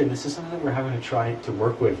that notion. This is something that we're having to try to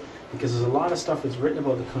work with, because there's a lot of stuff that's written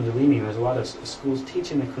about the Kundalini, and there's a lot of schools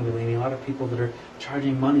teaching the Kundalini, a lot of people that are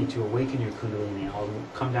charging money to awaken your Kundalini. I'll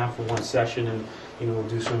come down for one session and we'll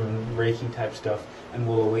do some Reiki type stuff, and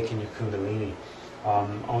we'll awaken your Kundalini.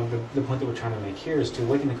 The point that we're trying to make here is to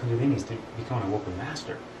awaken the Kundalini is to become an awoken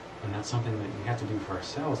master, and that's something that we have to do for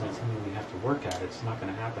ourselves, and it's something we have to work at. It's not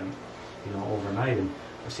going to happen overnight. And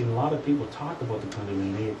I've seen a lot of people talk about the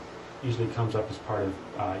Kundalini. It usually comes up as part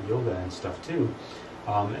of yoga and stuff too.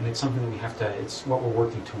 And it's something that we have to, it's what we're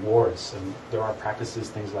working towards. And there are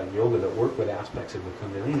practices, things like yoga, that work with aspects of the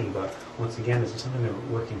Kundalini, but once again, this is something that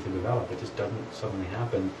we're working to develop. It just doesn't suddenly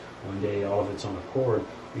happen one day, all of its own accord.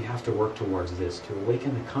 We have to work towards this. To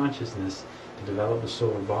awaken the consciousness, to develop the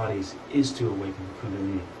solar bodies, is to awaken the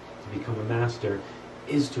Kundalini. To become a master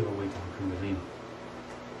is to awaken the Kundalini.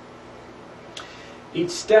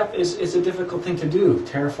 Each step is a difficult thing to do.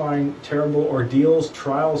 Terrifying, terrible ordeals,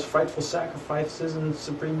 trials, frightful sacrifices, and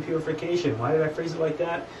supreme purification. Why did I phrase it like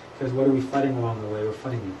that? Because what are we fighting along the way? We're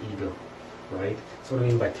fighting the ego, right? That's what I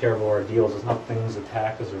mean by terrible ordeals. It's not things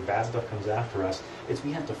attack us or bad stuff comes after us. It's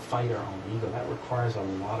we have to fight our own ego. That requires a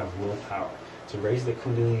lot of willpower to raise the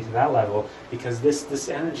Kundalini to that level, because this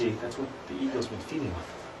energy, that's what the ego's been feeding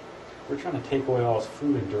off. We're trying to take away all its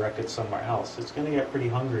food and direct it somewhere else. It's going to get pretty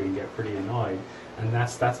hungry and get pretty annoyed. And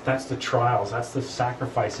that's the trials, that's the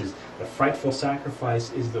sacrifices. The frightful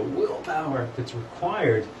sacrifice is the willpower that's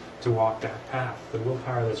required to walk that path. The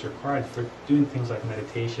willpower that's required for doing things like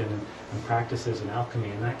meditation and practices and alchemy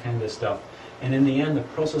and that kind of stuff. And in the end, the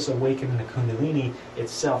process of awakening the Kundalini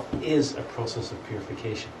itself is a process of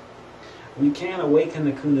purification. We can't awaken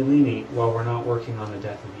the Kundalini while we're not working on the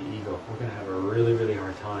death of the ego. We're going to have a really, really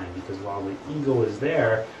hard time, because while the ego is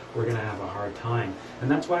there, we're going to have a hard time. And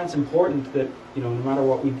that's why it's important that, no matter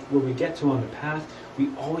where we get to on the path, we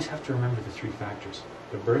always have to remember the 3 factors: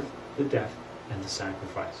 the birth, the death, and the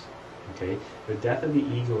sacrifice. Okay, the death of the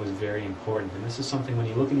ego is very important, and this is something when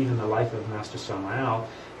you look at even the life of Master Samael.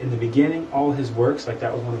 In the beginning, all his works, like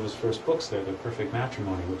that was one of his first books there, The Perfect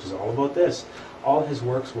Matrimony, which is all about this. All his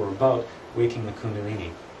works were about waking the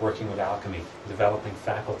Kundalini, working with alchemy, developing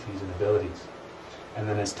faculties and abilities. And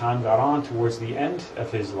then as time got on towards the end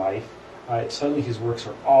of his life, suddenly his works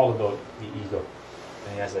are all about the ego.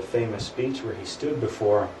 And he has a famous speech where he stood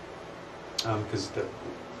before, because the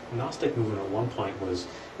Gnostic movement at one point was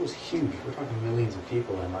huge. We're talking millions of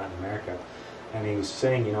people in Latin America. And he was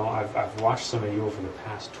saying, you know, I've watched some of you over the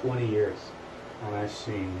past 20 years, and I've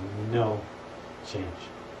seen no change,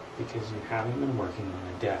 because you haven't been working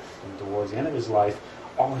on the death. And towards the end of his life,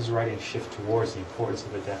 all his writings shift towards the importance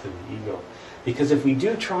of the death of the ego. Because if we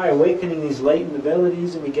do try awakening these latent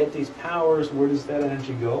abilities and we get these powers, where does that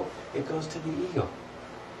energy go? It goes to the ego.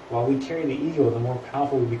 While we carry the ego, the more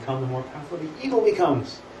powerful we become, the more powerful the ego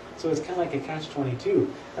becomes. So it's kind of like a catch-22.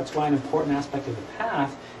 That's why an important aspect of the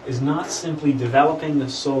path is not simply developing the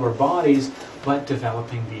solar bodies, but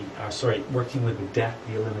developing working with the death,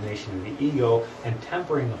 the elimination of the ego, and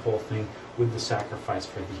tempering the whole thing with the sacrifice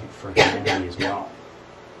for humanity as well.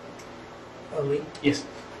 Lee? Yes?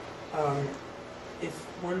 If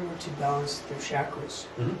one were to balance their chakras,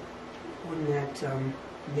 wouldn't that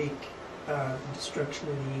make destruction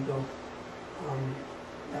of the ego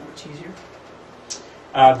that much easier?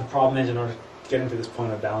 The problem is, in order to get into this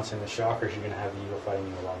point of balancing the chakras, you're going to have the ego fighting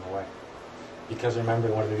you along the way. Because remember,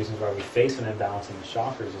 one of the reasons why we face an imbalance in the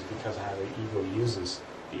chakras is because of how the ego uses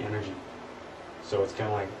the energy. So it's kind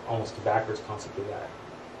of like almost the backwards concept of that.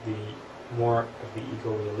 The more of the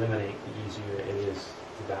ego we eliminate, the easier it is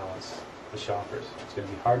to balance the chakras. It's going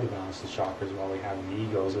to be hard to balance the chakras while we have the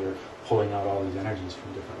egos that are pulling out all these energies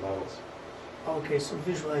from different levels. Okay, so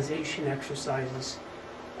visualization exercises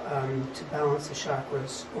to balance the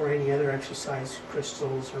chakras, or any other exercise,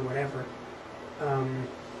 crystals or whatever,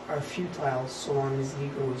 are futile so long as the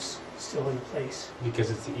ego is still in place. Because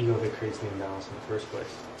it's the ego that creates the imbalance in the first place.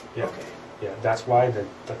 Yeah. Okay. Yeah, that's why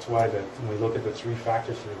when we look at the three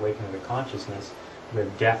factors for the awakening of the consciousness, the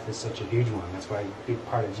death is such a huge one. That's why a big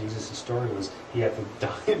part of Jesus' story was he had to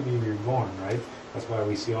die and be reborn, right? That's why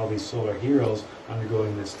we see all these solar heroes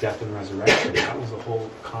undergoing this death and resurrection. That was the whole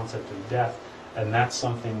concept of death, and that's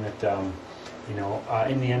something that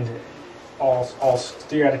in the end,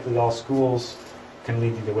 theoretically all schools can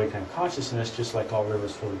lead to the awakening of consciousness, just like all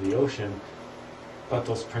rivers flow to the ocean. But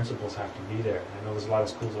those principles have to be there. I know there's a lot of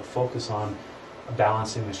schools that focus on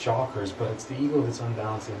balancing the chakras, but it's the ego that's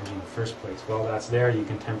unbalanced the energy in the first place. Well, that's there, you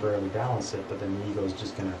can temporarily balance it, but then the ego is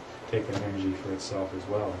just going to take that energy for itself as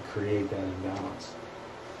well and create that imbalance.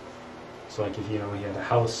 So like if you had a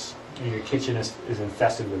house, your kitchen is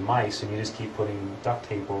infested with mice, and you just keep putting duct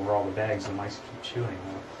tape over all the bags, the mice keep chewing.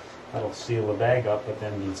 Well, that'll seal the bag up, but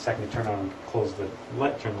then the second you turn on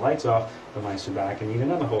and turn the lights off, the mice are back, and you need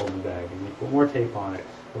another hole in the bag, and you put more tape on it.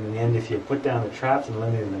 But in the end, if you put down the traps and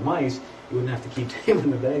eliminated the mice, you wouldn't have to keep taping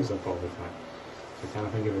the bags up all the time. So kind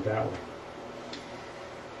of think of it that way.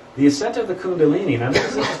 The ascent of the Kundalini, now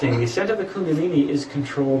this is interesting, the ascent of the Kundalini is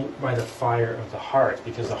controlled by the fire of the heart,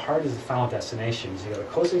 because the heart is the final destination. So you've got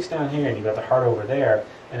the coccyx down here, and you've got the heart over there,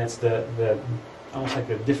 and it's the almost like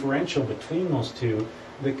the differential between those two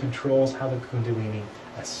that controls how the Kundalini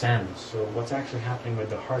ascends. So what's actually happening with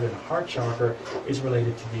the heart and the heart chakra is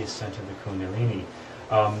related to the ascent of the Kundalini.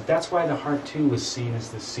 That's why the heart too was seen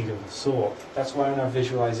as the seat of the soul. That's why in our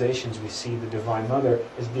visualizations we see the Divine Mother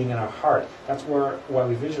as being in our heart. That's why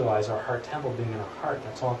we visualize our heart temple being in our heart.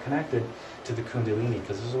 That's all connected to the Kundalini,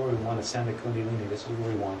 because this is where we want to send the Kundalini. This is where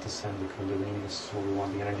we want to send the Kundalini. This is where we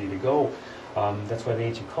want the energy to go. That's why the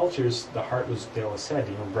ancient cultures, the heart was, they always said,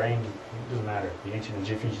 brain, doesn't matter. The ancient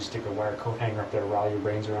Egyptians used to stick a wire coat hanger up there, rally your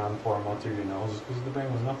brains around, pour them out through your nose, because the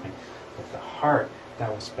brain was nothing. But the heart,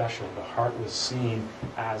 that was special. The heart was seen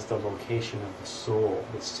as the location of the soul,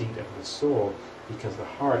 the seat of the soul, because the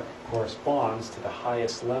heart corresponds to the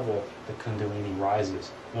highest level the Kundalini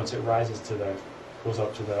rises. Once it rises goes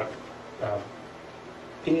up to the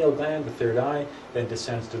pineal gland, the third eye, then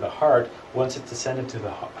descends to the heart. Once it descended to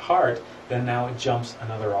the heart, then now it jumps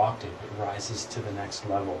another octave. It rises to the next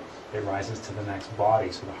level. It rises to the next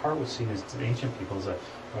body. So the heart was seen as, to the ancient people, as a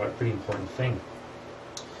pretty important thing.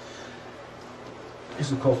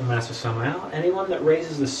 Here's a quote from Master Samael. Anyone that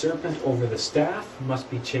raises the serpent over the staff must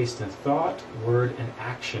be chaste in thought, word, and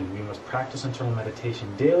action. We must practice internal meditation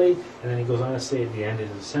daily. And then he goes on to say at the end, it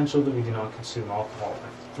is essential that we do not consume alcohol.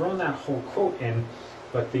 I've thrown that whole quote in,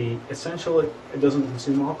 but the essential it doesn't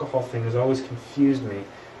consume alcohol thing has always confused me,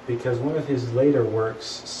 because one of his later works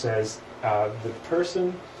says the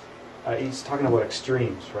person, he's talking about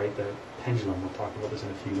extremes, right? The pendulum. We'll talk about this in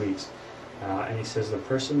a few weeks. And he says the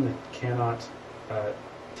person that cannot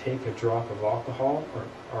take a drop of alcohol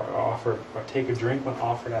or take a drink when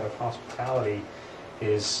offered out of hospitality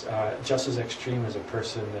is just as extreme as a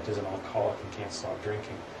person that is an alcoholic and can't stop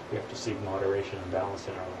drinking. We have to seek moderation and balance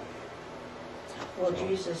in our life. Well,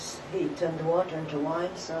 Jesus, he turned water into wine,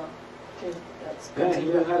 so that's Yeah, good. he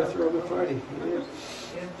knew how to throw a good party. Yeah,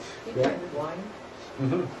 he Yeah. drank wine.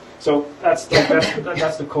 Mm-hmm. So that's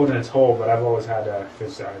the quote in its whole. But I've always had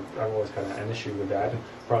I've always had an issue with that,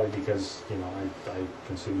 probably because I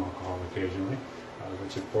consume alcohol occasionally,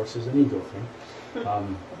 which of course is an ego thing.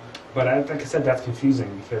 But like I said, that's confusing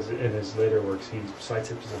because in his later works he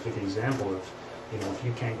cites a specific example of, if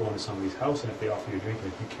you can't go into somebody's house and if they offer you a drink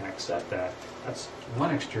and if you can't accept that, that's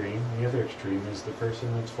one extreme. And the other extreme is the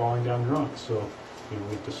person that's falling down drunk. So we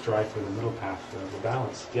have to strive for the middle path, the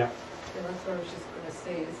balance. Yeah. And that's what I was just going to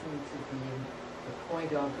say, isn't the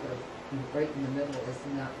point of right in the middle,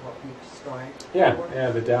 isn't that what we strive for?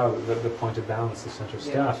 Yeah, the Tao, the point of balance, the center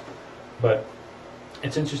staff. But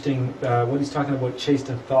it's interesting what he's talking about, chaste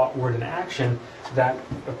in thought, word, and action. That,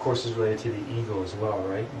 of course, is related to the ego as well,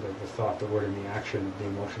 right? The thought, the word, and the action, the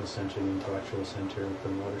emotional center, the intellectual center, the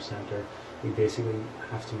motor center. We basically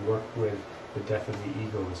have to work with the death of the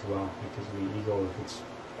ego as well, because the ego, if it's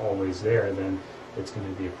always there, then it's going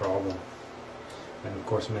to be a problem. And of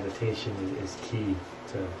course, meditation is key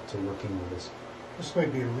to working with this. This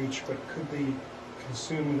might be a reach, but could the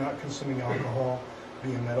not consuming alcohol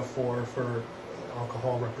be a metaphor for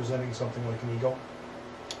alcohol representing something like an ego?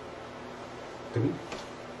 Could be.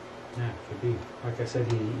 Yeah, could be. Like I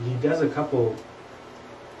said, he does a couple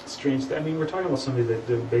strange. I mean, we're talking about somebody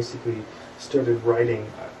that basically started writing.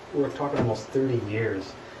 We're talking almost 30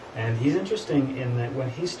 years, and he's interesting in that when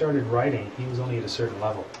he started writing, he was only at a certain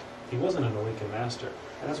level. He wasn't an awakened master,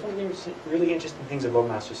 and that's one of the really interesting things about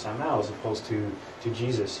Master Samael as opposed to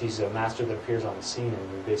Jesus. He's a master that appears on the scene,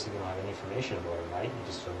 and we basically don't have any information about him, right? He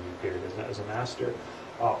just suddenly appeared as a master.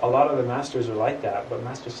 A lot of the masters are like that, but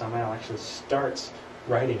Master Samael actually starts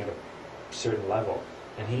writing at a certain level,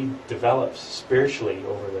 and he develops spiritually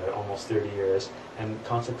over the almost 30 years, and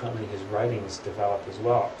consequently his writings develop as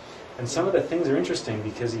well. And some of the things are interesting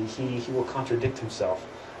because he will contradict himself,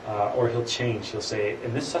 or he'll change. He'll say,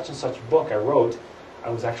 in this such and such book I wrote,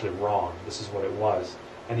 I was actually wrong. This is what it was.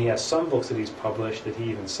 And he has some books that he's published that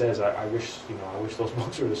he even says, I wish those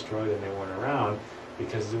books were destroyed and they weren't around,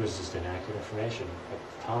 because it was just inaccurate information at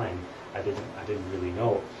the time. I didn't really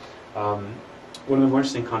know. One of the more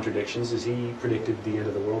interesting contradictions is he predicted the end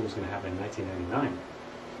of the world was going to happen in 1999.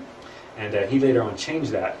 And he later on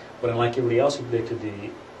changed that. But unlike everybody else who predicted the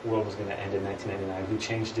world was going to end in 1999, who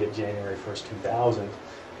changed it January 1st, 2000,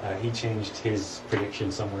 he changed his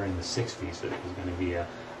prediction somewhere in the 60s that it was going to be a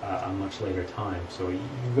much later time. So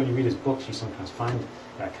when you read his books, you sometimes find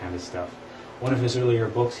that kind of stuff. One of his earlier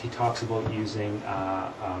books, he talks about using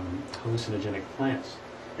hallucinogenic plants.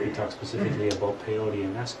 He talks specifically about peyote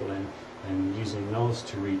and mescaline and using those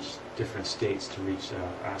to reach different states, to reach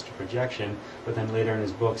astral projection. But then later in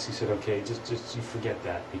his books, he said, okay, just you forget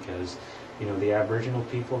that, because the Aboriginal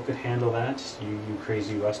people could handle that. You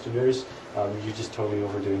crazy Westerners, you're just totally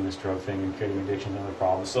overdoing this drug thing and creating addiction and other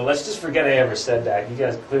problems. So let's just forget I ever said that. You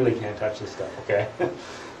guys clearly can't touch this stuff, okay?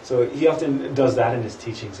 So he often does that in his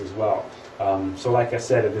teachings as well. So like I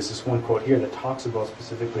said, there's this one quote here that talks about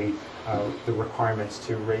specifically the requirements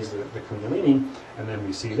to raise the Kundalini, and then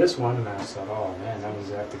we see this one, and I thought, oh man, that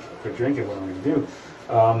means I have to quit drinking, what am I going to do?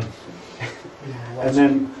 And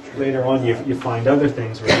then later on you find other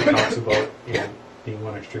things where he talks about being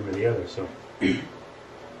one extreme or the other. So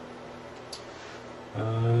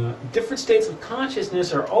different states of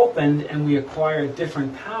consciousness are opened and we acquire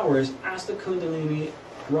different powers as the Kundalini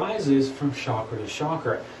rises from chakra to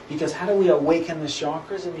chakra. Because how do we awaken the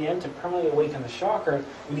chakras? In the end, to permanently awaken the chakra,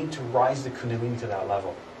 we need to rise the Kundalini to that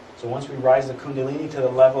level. So once we rise the Kundalini to the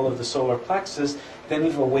level of the solar plexus, then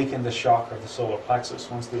we've awakened the chakra of the solar plexus.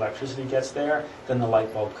 Once the electricity gets there, then the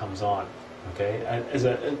light bulb comes on. Okay,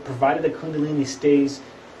 provided the Kundalini stays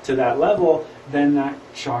to that level, then that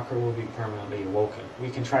chakra will be permanently awoken. We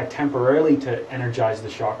can try temporarily to energize the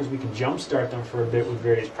chakras. We can jumpstart them for a bit with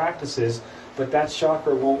various practices, but that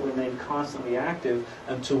chakra won't remain constantly active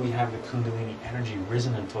until we have the Kundalini energy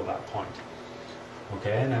risen until that point.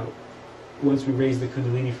 Okay, now once we raise the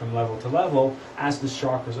Kundalini from level to level, as the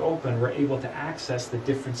chakras open, we're able to access the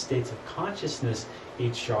different states of consciousness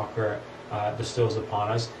each chakra bestows upon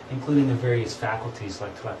us, including the various faculties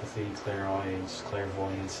like telepathy, clairaudience,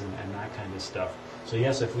 clairvoyance, and that kind of stuff. So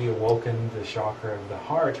yes, if we awoken the chakra of the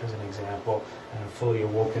heart, as an example, and fully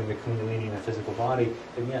awoken the Kundalini in the physical body,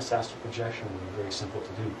 then yes, astral projection would be very simple to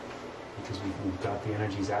do. because we've got the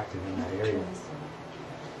energies active in that area.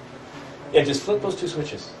 Yeah, just flip those two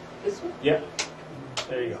switches. This one? Yep.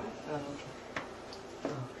 There you go. Oh, okay. Oh,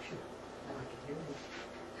 shoot. Now I can hear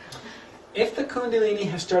it. If the Kundalini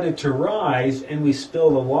has started to rise and we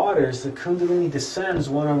spill the waters, the Kundalini descends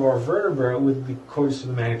one of our vertebrae with the according to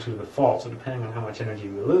the magnitude of the fault. So depending on how much energy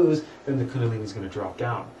we lose, then the Kundalini is going to drop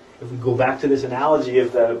down. If we go back to this analogy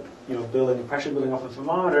of the building pressure building up in the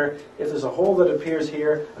thermometer, if there's a hole that appears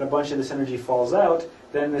here and a bunch of this energy falls out,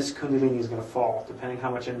 then this Kundalini is going to fall. Depending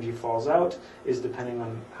how much energy falls out is depending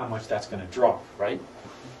on how much that's going to drop, right?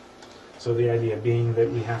 So the idea being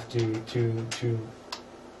that we have to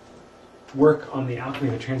work on the alchemy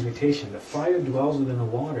of the transmutation. The fire dwells within the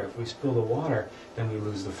water. If we spill the water, then we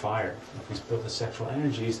lose the fire. If we spill the sexual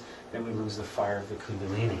energies, then we lose the fire of the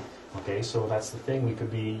Kundalini. Okay, so that's the thing. We could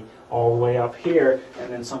be all the way up here, and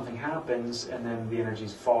then something happens, and then the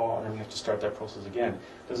energies fall, and then we have to start that process again.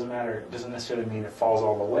 Doesn't matter. It doesn't necessarily mean it falls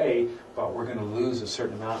all the way, but we're going to lose a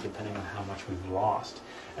certain amount depending on how much we've lost.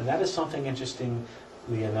 And that is something,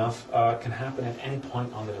 interestingly enough, can happen at any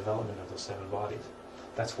point on the development of the seven bodies.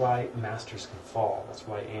 That's why masters can fall. That's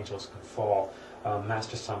why angels can fall.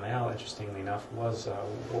 Master Samael, interestingly enough, was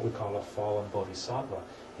what we call a fallen bodhisattva.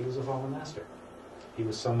 He was a fallen master. He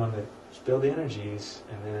was someone that spilled the energies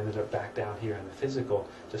and then ended up back down here in the physical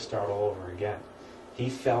to start all over again. He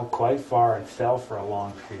fell quite far and fell for a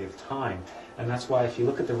long period of time. And that's why if you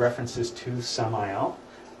look at the references to Samael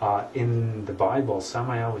in the Bible,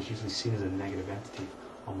 Samael was usually seen as a negative entity,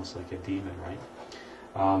 almost like a demon, right?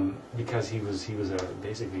 Because he was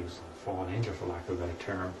basically a fallen angel, for lack of a better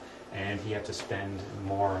term, and he had to spend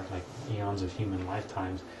more like eons of human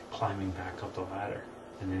lifetimes climbing back up the ladder.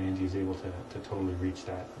 And then he was able to totally reach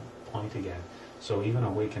that point again. So even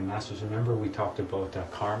awakened masters, remember we talked about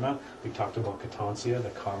karma, we talked about katansia,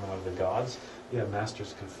 the karma of the gods. Yeah,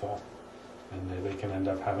 masters can fall, and they can end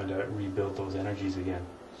up having to rebuild those energies again.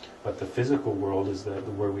 But the physical world is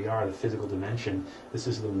where we are, the physical dimension. This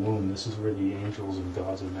is the womb. This is where the angels and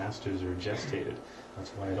gods and masters are gestated.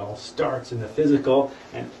 That's why it all starts in the physical,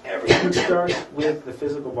 and everything starts with the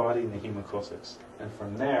physical body and the human coccyx. And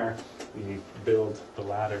from there, we build the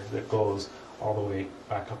ladder that goes all the way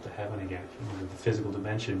back up to heaven again. The physical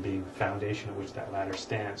dimension being the foundation of which that ladder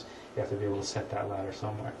stands. You have to be able to set that ladder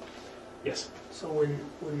somewhere. Yes? So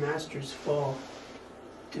when masters fall,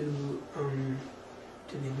 do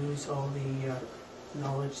they lose all the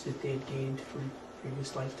knowledge that they had gained from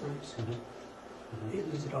previous lifetimes? Mm-hmm. Mm-hmm. They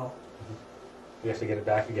lose it all. We have to get it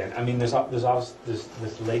back again. I mean, there's latent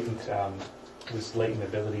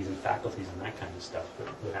abilities and faculties and that kind of stuff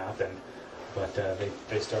that happen, but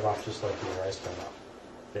they start off just like you or I start off.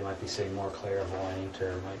 They might be, say, more clairvoyant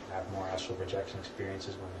or might have more astral projection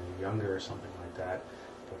experiences when they're younger or something like that,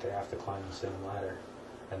 but they have to climb the same ladder,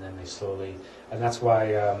 and then they slowly. And that's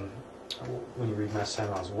why when you read Master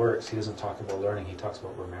Samael's works, he doesn't talk about learning; he talks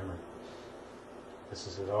about remembering. This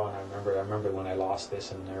is it all, and I remember when I lost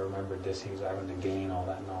this, and I remembered this. He was having to gain all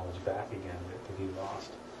that knowledge back again that he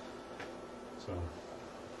lost.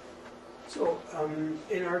 So,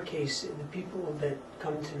 in our case, the people that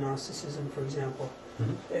come to Gnosticism, for example,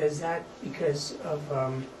 is that because of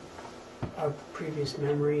a previous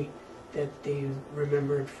memory that they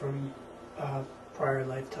remembered from prior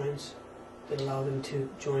lifetimes that allow them to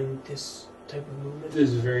join this type of movement?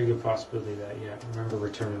 There's a very good possibility that, yeah. Remember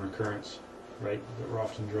return and recurrence, right? That we're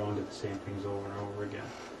often drawn to the same things over and over again.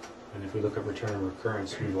 And if we look at return and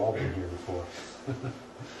recurrence, we've all been here before.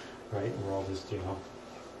 Right? We're all just,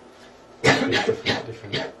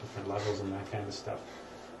 different levels and that kind of stuff.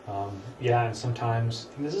 Yeah, and sometimes,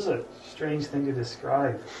 and this is a strange thing to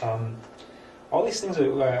describe, all these things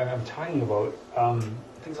that I'm talking about,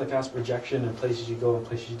 things like astral projection and places you go and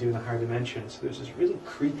places you do in the higher dimensions, there's this really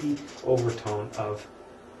creepy overtone of,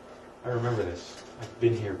 I remember this, I've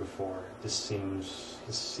been here before, this seems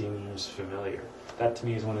familiar. That to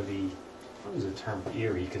me is one of the, I don't use the term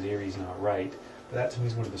eerie, because eerie is not right, but that to me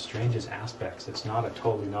is one of the strangest aspects. It's not a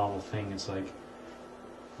totally novel thing. It's like,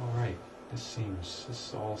 all right, this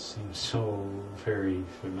all seems so very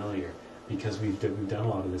familiar, because we've done a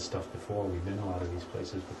lot of this stuff before. We've been a lot of these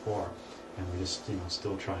places before, and we're just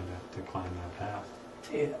still trying to climb that path.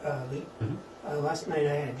 Hey, Lee, last night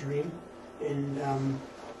I had a dream, and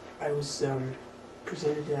I was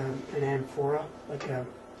presented an amphora, like a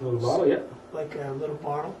little bottle, yeah. Like a little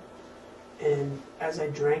bottle, and as I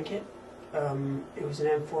drank it, it was an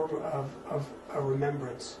amphora of a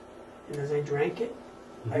remembrance, and as I drank it,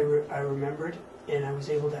 I remembered, and I was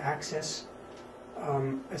able to access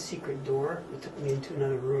a secret door that took me into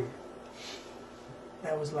another room.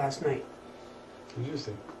 That was last night.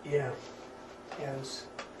 Interesting. Yeah, it was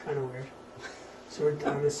kind of weird. So we're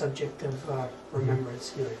on the subject of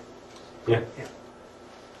remembrance here. Yeah. Yeah.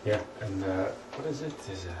 Yeah, and what is it?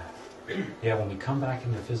 Yeah, when we come back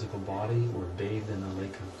in the physical body, we're bathed in the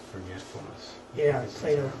lake of forgetfulness. Yeah,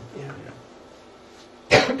 Plato.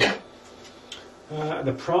 Yeah.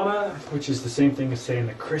 The prana, which is the same thing as saying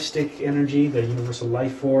the Christic energy, the universal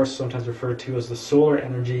life force, sometimes referred to as the solar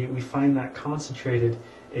energy, we find that concentrated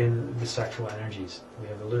in the sexual energies. We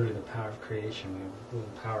have literally the power of creation. We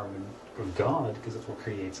have the power of God, because that's what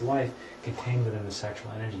creates life, contained within the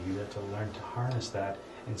sexual energy. You have to learn to harness that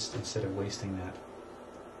instead of wasting that.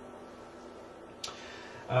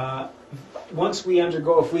 Once we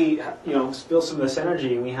undergo, if we spill some of this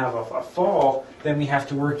energy and we have a fall, then we have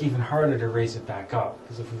to work even harder to raise it back up.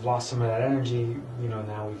 Because if we've lost some of that energy,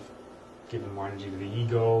 now we've given more energy to the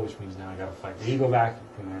ego, which means now I got to fight the ego back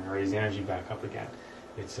and raise the energy back up again.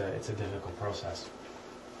 It's a difficult process.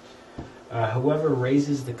 Whoever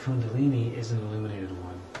raises the Kundalini is an illuminated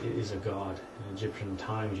one. It is a god. In Egyptian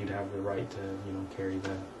times, you'd have the right to carry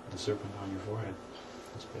the serpent on your forehead.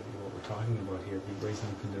 That's basically what we're talking about here. Raising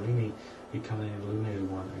the Kundalini, becoming an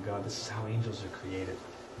illuminated one, a god. This is how angels are created.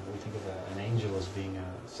 We think of an angel as being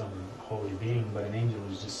some holy being, but an angel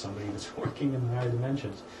is just somebody that's working in the higher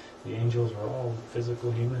dimensions. The angels were all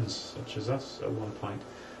physical humans, such as us at one point,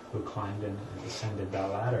 who climbed and ascended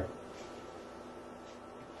that ladder.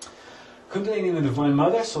 Kundalini and the Divine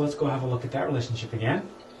Mother, so let's go have a look at that relationship again.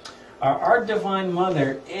 Our Divine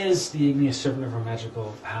Mother is the igneous serpent of our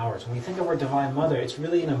magical powers. When we think of our Divine Mother, it's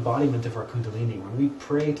really an embodiment of our Kundalini. When we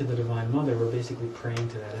pray to the Divine Mother, we're basically praying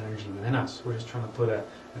to that energy within us. We're just trying to put a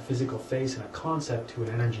physical face and a concept to an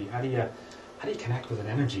energy. How do you connect with an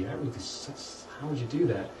energy? How would you do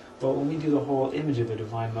that? Well, when we do the whole image of the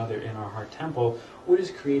Divine Mother in our heart temple, we're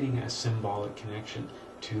just creating a symbolic connection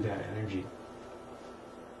to that energy.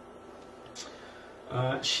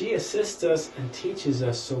 She assists us and teaches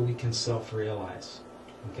us so we can self-realize.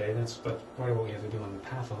 Okay, that's part of what we have to do on the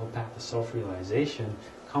path. The whole path of self-realization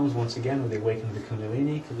comes once again with the awakening of the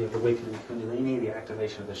Kundalini. Because we have the awakening of the Kundalini, the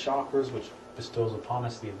activation of the chakras, which bestows upon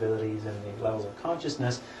us the abilities and the levels of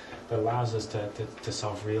consciousness that allows us to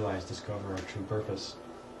self-realize, discover our true purpose.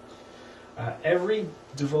 Every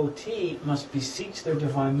devotee must beseech their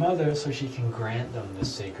Divine Mother so she can grant them the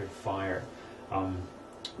sacred fire.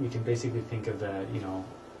 We can basically think of the,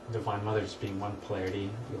 Divine Mother as being one polarity.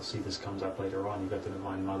 You'll see this comes up later on. You've got the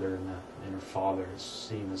Divine Mother and her Father as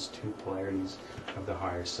seen as two polarities of the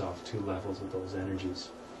higher self, two levels of those energies.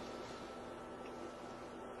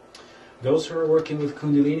 Those who are working with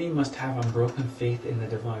Kundalini must have unbroken faith in the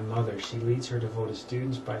Divine Mother. She leads her devoted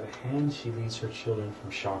students by the hand. She leads her children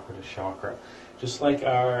from chakra to chakra. Just like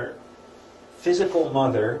our physical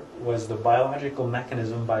mother was the biological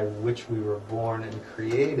mechanism by which we were born and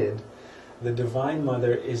created, the Divine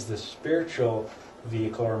Mother is the spiritual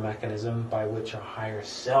vehicle or mechanism by which a higher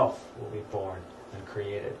self will be born and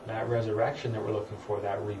created. That resurrection that we're looking for,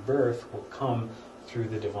 that rebirth, will come through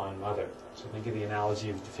the Divine Mother. So think of the analogy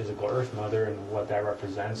of the physical Earth Mother and what that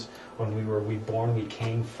represents. When we were reborn, we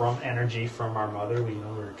came from energy from our mother. We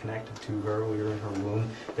were connected to her. We were in her womb.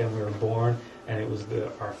 Then we were born, and it was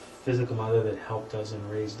our physical mother that helped us and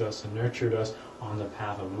raised us and nurtured us on the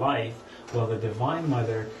path of life. Well, the Divine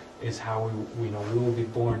Mother is how we will be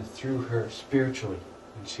born through her spiritually,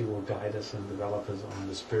 and she will guide us and develop us on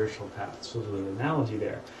the spiritual path. So there's an analogy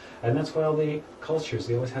there. And that's why all the cultures,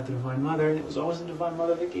 they always had the Divine Mother, and it was always the Divine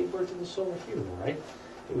Mother that gave birth to the solar hero, right?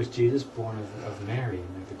 It was Jesus born of Mary,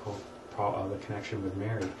 and the connection with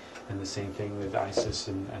Mary. And the same thing with Isis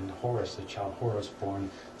and Horus, the child Horus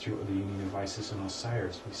born through the union of Isis and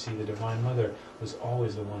Osiris. We see the Divine Mother was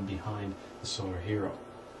always the one behind the solar hero.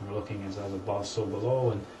 And we're looking as above, so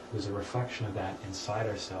below, and there's a reflection of that inside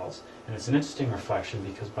ourselves. And it's an interesting reflection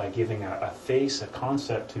because by giving a face, a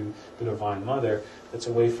concept to the Divine Mother, that's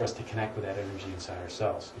a way for us to connect with that energy inside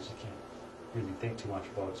ourselves. Because you can't really think too much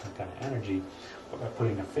about some kind of energy. But by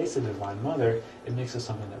putting a face to the Divine Mother, it makes it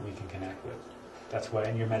something that we can connect with. That's why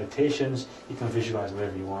in your meditations, you can visualize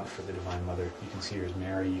whatever you want for the Divine Mother. You can see her as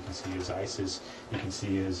Mary, you can see her as Isis, you can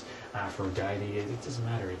see her as Aphrodite. It doesn't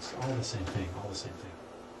matter. It's all the same thing, all the same thing.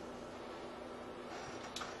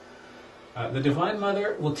 The Divine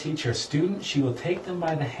Mother will teach her students. She will take them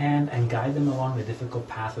by the hand and guide them along the difficult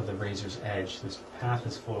path of the razor's edge. This path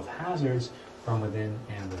is full of hazards from within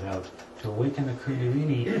and without. To awaken the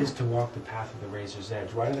Kundalini is to walk the path of the razor's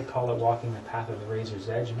edge. Why do they call it walking the path of the razor's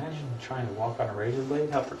edge? Imagine trying to walk on a razor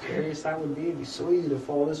blade, how precarious that would be. It'd be so easy to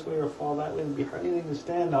fall this way or fall that way. It'd be hard anything to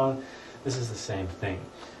stand on. This is the same thing.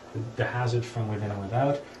 The hazards from within and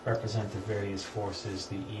without represent the various forces,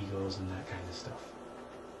 the egos, and that kind of stuff.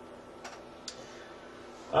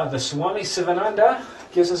 The Swami Sivananda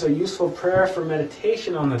gives us a useful prayer for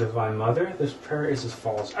meditation on the Divine Mother. This prayer is as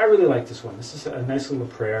follows. I really like this one. This is a nice little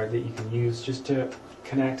prayer that you can use just to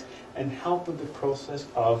connect and help with the process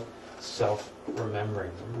of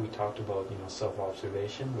self-remembering. We talked about,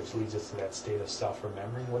 self-observation, which leads us to that state of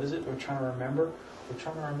self-remembering. What is it we're trying to remember? We're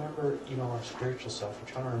trying to remember, our spiritual self. We're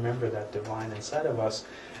trying to remember that divine inside of us.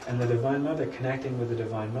 And the Divine Mother, connecting with the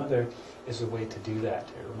Divine Mother, is a way to do that.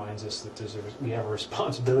 It reminds us that we have a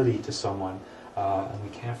responsibility to someone, and we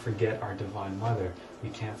can't forget our Divine Mother. We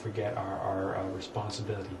can't forget our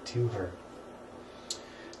responsibility to her.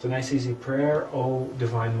 It's a nice easy prayer. Oh,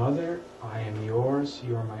 Divine Mother, I am yours.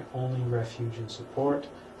 You are my only refuge and support.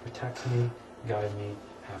 Protect me, guide me,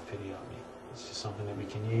 have pity on me. It's just something that we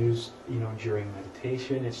can use, during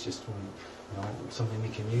meditation. It's just something we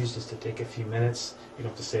can use just to take a few minutes. You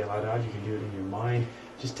don't have to say it out loud. You can do it in your mind,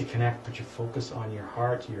 just to connect. Put your focus on your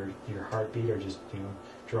heart, your heartbeat, or just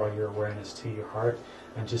draw your awareness to your heart,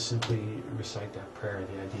 and just simply recite that prayer.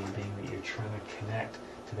 The idea being that you're trying to connect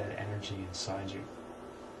to that energy inside you.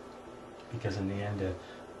 Because in the end,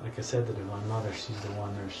 like I said, the Divine Mother, she's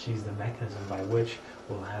the mechanism by which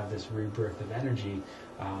we'll have this rebirth of energy,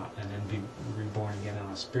 and then be reborn again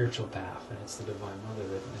on a spiritual path. And it's the Divine Mother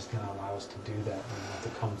that is going to allow us to do that. We have to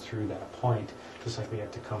come through that point, just like we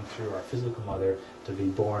have to come through our physical mother to be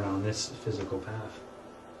born on this physical path.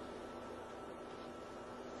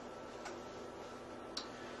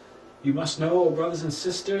 You must know, brothers and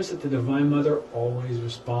sisters, that the Divine Mother always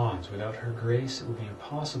responds. Without her grace, it would be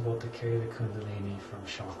impossible to carry the Kundalini from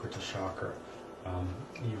chakra to chakra.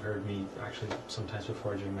 You've heard me actually sometimes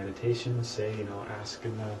before during meditation say, ask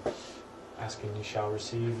and you shall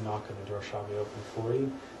receive, knock and the door shall be open for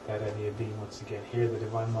you. That idea being, once again, here the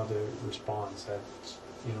Divine Mother responds. That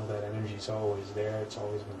that energy is always there. It's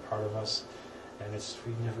always been part of us, and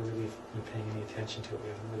we've never really been paying any attention to it. We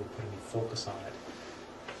haven't really put any focus on it.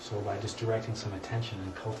 So by just directing some attention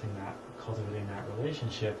and cultivating that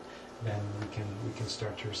relationship, then we can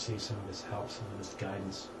start to receive some of this help, some of this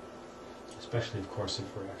guidance. Especially, of course,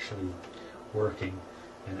 if we're actually working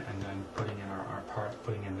and then putting in our part,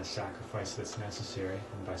 putting in the sacrifice that's necessary.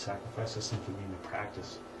 And by sacrifice, it's simply mean the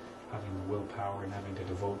practice, having the willpower and having to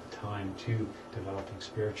devote the time to developing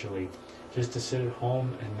spiritually. Just to sit at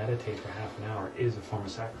home and meditate for half an hour is a form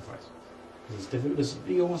of sacrifice. It's difficult. This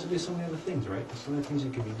ego wants to do so many other things, right? There's so many things you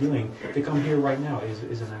could be doing. To come here right now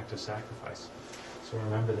is an act of sacrifice. So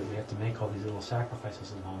remember that we have to make all these little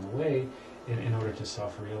sacrifices along the way in order to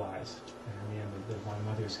self-realize. And in the end, the Divine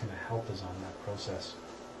Mother is going to help us on that process.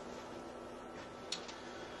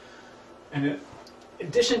 And in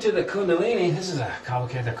addition to the Kundalini, this is a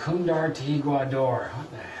complicated, the kuntiguador.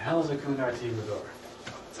 What the hell is a kuntiguador?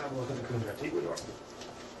 Let's have a look at the kuntiguador.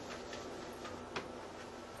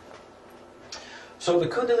 So the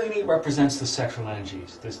Kundalini represents the sexual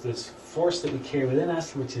energies. This force that we carry within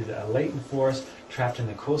us, which is a latent force trapped in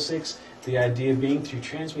the coccyx. The idea being, through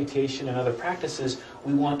transmutation and other practices,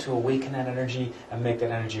 we want to awaken that energy and make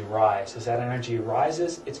that energy rise. As that energy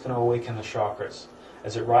rises, it's going to awaken the chakras.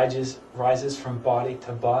 As it rises from body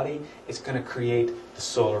to body, it's going to create the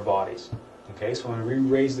solar bodies. Okay, so when we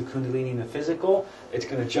raise the Kundalini in the physical, it's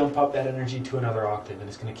going to jump up that energy to another octave, and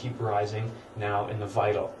it's going to keep rising now in the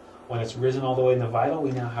vital. When it's risen all the way in the vital,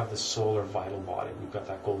 we now have the solar vital body. We've got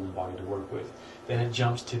that golden body to work with. Then it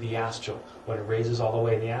jumps to the astral. When it raises all the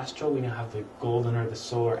way in the astral, we now have the golden or the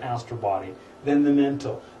solar astral body. Then the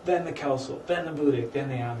mental, then the causal, then the buddhic, then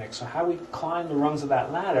the amic. So how we climb the rungs of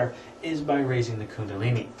that ladder is by raising the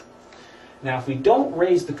Kundalini. Now, if we don't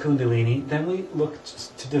raise the Kundalini, then we look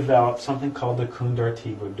to develop something called the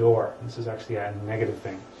kuntiguador. This is actually a negative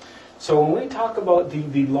thing. So when we talk about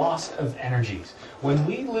the loss of energies, when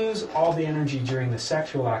we lose all the energy during the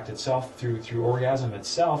sexual act itself, through orgasm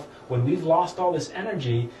itself, when we've lost all this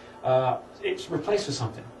energy, it's replaced with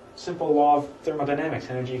something. Simple law of thermodynamics.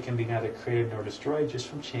 Energy can be neither created nor destroyed, just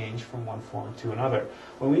from change from one form to another.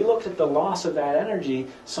 When we look at the loss of that energy,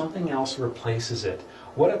 something else replaces it.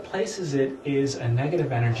 What replaces it is a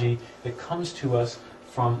negative energy that comes to us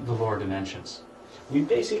from the lower dimensions. We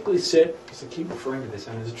basically sit, so keep referring to this,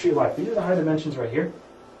 and there's a tree of life. These are the high dimensions right here.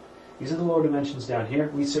 These are the lower dimensions down here.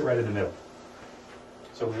 We sit right in the middle.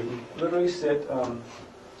 So we literally sit,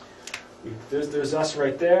 there's us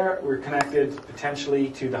right there. We're connected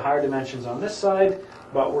potentially to the higher dimensions on this side,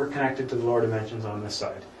 but we're connected to the lower dimensions on this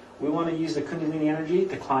side. We want to use the Kundalini energy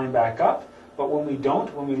to climb back up, but when we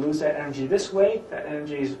don't, when we lose that energy this way, that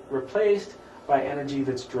energy is replaced by energy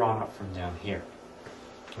that's drawn up from down here.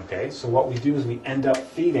 Okay, so what we do is we end up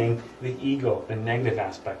feeding the ego, the negative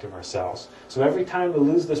aspect of ourselves. So every time we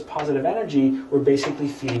lose this positive energy, we're basically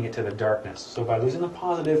feeding it to the darkness. So by losing the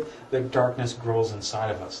positive, the darkness grows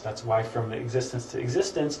inside of us. That's why from existence to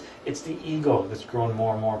existence, it's the ego that's grown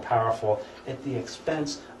more and more powerful at the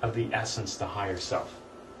expense of the essence, the higher self.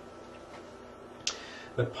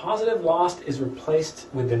 The positive lost is replaced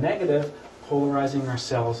with the negative, polarizing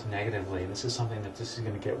ourselves negatively. And this is something that this is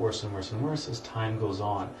going to get worse and worse and worse as time goes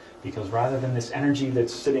on. Because rather than this energy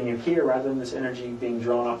that's sitting in here, rather than this energy being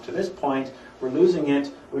drawn up to this point, we're losing it,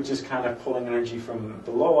 which is kind of pulling energy from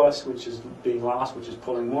below us, which is being lost, which is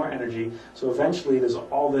pulling more energy. So eventually there's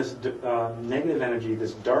all this negative energy,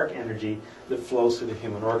 this dark energy that flows through the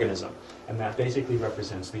human organism. And that basically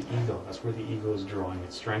represents the ego. That's where the ego is drawing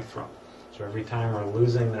its strength from. So every time we're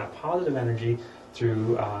losing that positive energy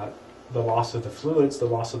through the loss of the fluids, the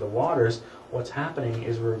loss of the waters, what's happening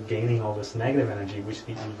is we're gaining all this negative energy which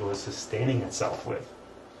the ego is sustaining itself with.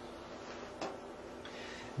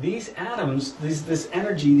 These atoms, this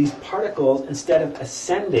energy, these particles, instead of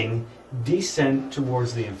ascending, descend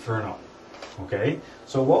towards the inferno. Okay?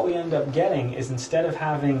 So what we end up getting is instead of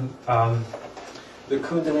having the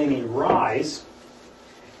Kundalini rise,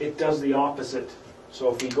 it does the opposite.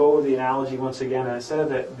 So if we go with the analogy once again, instead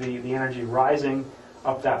of the energy rising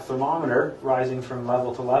up that thermometer, rising from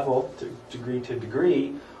level to level, degree to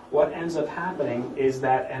degree, what ends up happening is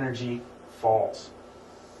that energy falls.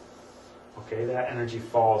 Okay, that energy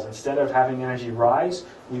falls. Instead of having energy rise,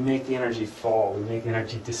 we make the energy fall. We make the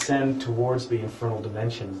energy descend towards the infernal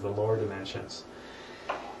dimensions, the lower dimensions.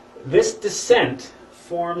 This descent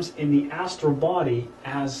forms in the astral body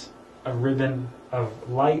as a ribbon of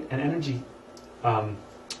light and energy,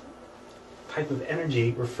 type of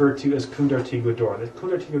energy referred to as kuntiguador. The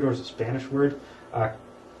kuntiguador is a Spanish word.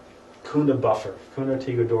 Kunda buffer.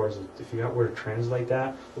 Kuntiguador is, if you were to translate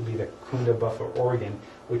that, would be the kunda buffer organ,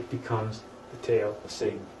 which becomes the tail of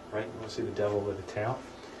Satan. Right? You want to see the devil with a tail.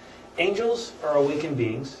 Angels are awakened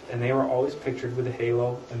beings, and they were always pictured with a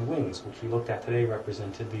halo and wings, which we looked at today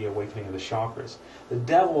represented the awakening of the chakras. The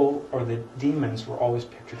devil, or the demons, were always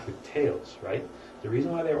pictured with tails, right? The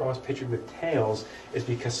reason why they were always pictured with tails is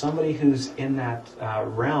because somebody who's in that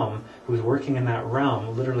realm, who's working in that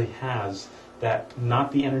realm, literally has that,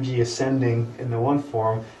 not the energy ascending in the one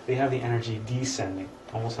form, they have the energy descending,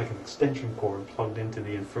 almost like an extension cord plugged into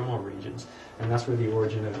the infernal regions. And that's where the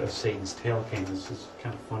origin of Satan's tail came, as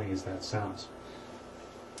kind of funny as that sounds.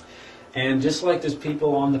 And just like there's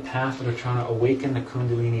people on the path that are trying to awaken the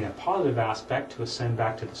Kundalini in a positive aspect to ascend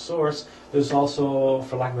back to the source, there's also,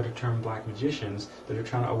 for lack of a better term, black magicians that are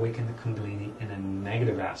trying to awaken the Kundalini in a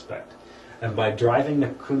negative aspect. And by driving the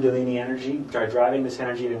Kundalini energy, by driving this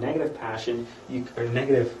energy in a negative fashion, you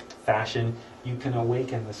can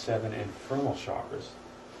awaken the 7 infernal chakras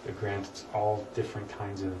that grant all different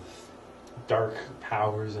kinds of dark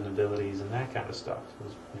powers and abilities and that kind of stuff.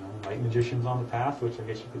 There's, light magicians on the path, which I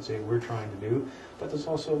guess you could say we're trying to do, but there's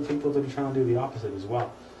also people that are trying to do the opposite as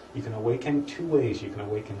well. You can awaken 2 ways. You can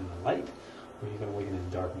awaken in the light, or you can awaken in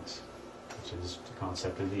darkness, which is the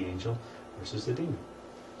concept of the angel versus the demon.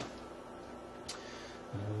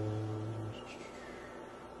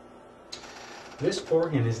 This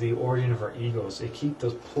organ is the origin of our egos. They keep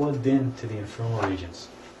those plugged in to the infernal regions.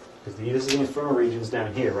 Because this is the infernal regions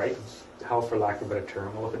down here, right? Hell, for lack of a better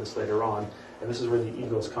term. We'll look at this later on. And this is where the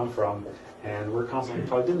egos come from. And we're constantly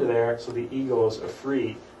plugged into there, so the egos are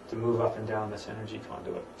free to move up and down this energy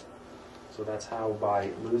conduit. So that's how,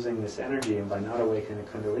 by losing this energy and by not awakening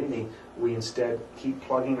the Kundalini, we instead keep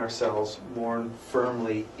plugging ourselves more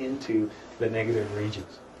firmly into the negative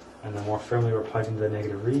regions. And the more firmly we're plugged into the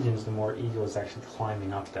negative regions, the more ego is actually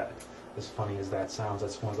climbing up that. As funny as that sounds,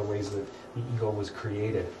 that's one of the ways that the ego was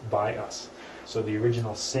created by us. So the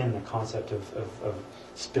original sin, the concept of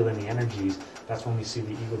spilling the energies, that's when we see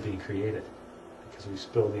the ego being created. Because we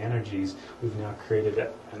spill the energies, we've now created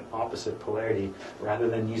an opposite polarity. Rather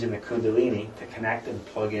than using the Kundalini to connect and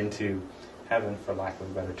plug into heaven, for lack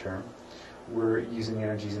of a better term, we're using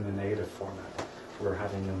energies in the negative format. We're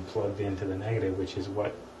having them plugged into the negative, which is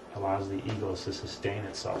what allows the egos to sustain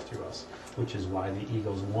itself through us, which is why the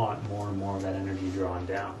egos want more and more of that energy drawn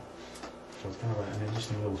down. So it's kind of an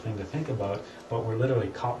interesting little thing to think about, but we're literally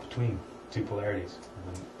caught between 2 polarities,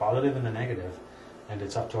 the positive and the negative, and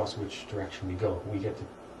it's up to us which direction we go. We get to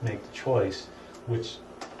make the choice which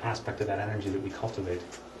aspect of that energy that we cultivate.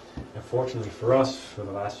 And fortunately for us, for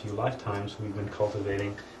the last few lifetimes, we've been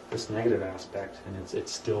cultivating this negative aspect, and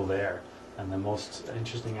it's still there. And the most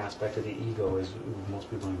interesting aspect of the ego is most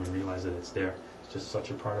people don't even realize that it's there. It's just such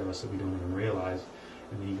a part of us that we don't even realize.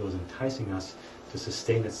 And the ego is enticing us to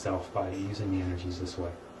sustain itself by using the energies this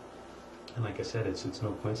way. And like I said, it's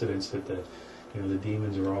no coincidence that the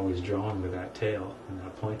demons are always drawn with that tail and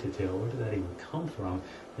that pointed tail. Where did that even come from?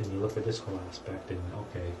 Then you look at this whole aspect, and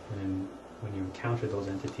okay, and when you encounter those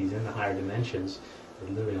entities in the higher dimensions, they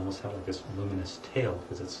literally almost have like this luminous tail,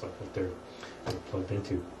 because it's like what they're plugged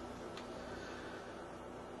into.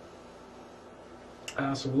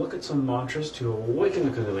 So we'll look at some mantras to awaken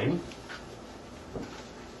the Kundalini.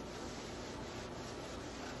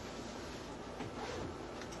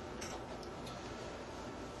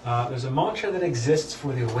 There's a mantra that exists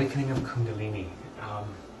for the awakening of Kundalini.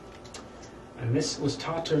 And this was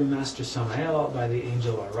taught to Master Samael by the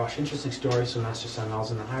angel Arash. Interesting story. So Master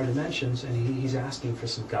Samael's in the higher dimensions, and he's asking for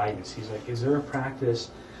some guidance. He's like, is there a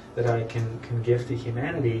practice that I can give to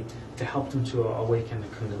humanity to help them to awaken the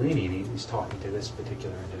Kundalini? And he's talking to this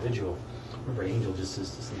particular individual. Remember, angel just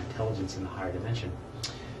is this intelligence in the higher dimension.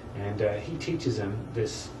 And he teaches him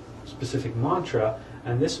this specific mantra,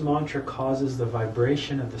 and this mantra causes the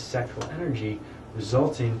vibration of the sexual energy,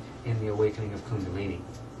 resulting in the awakening of Kundalini.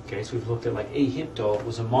 Okay, so we've looked at like Ahipto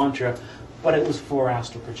was a mantra, but it was for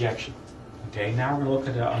astral projection. Okay, now we're going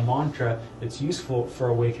to look at a mantra that's useful for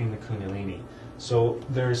awakening the Kundalini. So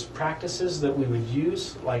there's practices that we would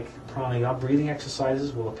use, like pranayama, breathing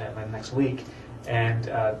exercises, we'll look at that next week, and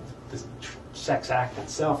the sex act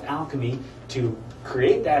itself, alchemy, to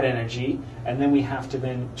create that energy, and then we have to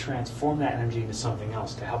then transform that energy into something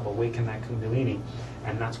else to help awaken that Kundalini,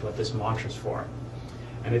 and that's what this mantra is for.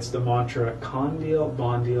 And it's the mantra Kandil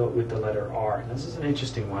Bandil with the letter R. And this is an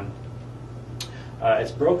interesting one.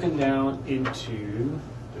 It's broken down into,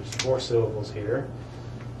 there's 4 syllables here.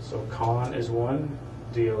 So Kan is 1,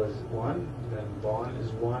 Deal is 1, then Bon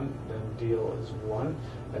is 1, then Deal is 1,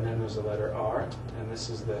 and then there's the letter R. And this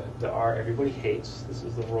is the R everybody hates. This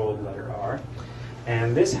is the rolled letter R.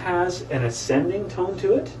 And this has an ascending tone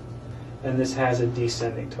to it, and this has a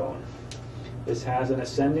descending tone. This has an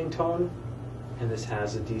ascending tone, and this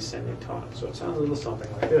has a descending tone. So it sounds a little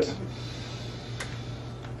something like this.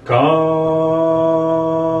 Kandil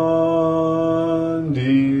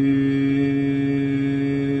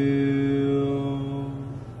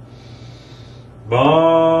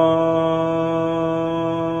Bandil.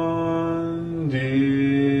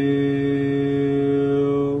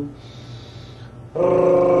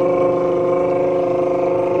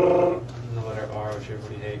 And the letter R, which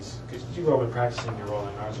everybody hates. Because you've all been practicing your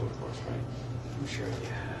rolling R's, of course, right? I'm sure you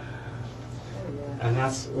have. And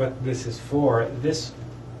that's what this is for. This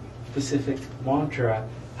specific mantra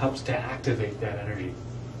helps to activate that energy,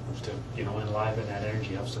 helps to enliven that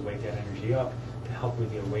energy, helps to wake that energy up to help with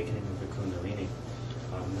the awakening of the Kundalini.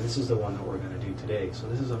 This is the one that we're going to do today. So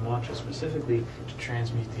this is a mantra specifically to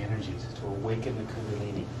transmute the energies, to awaken the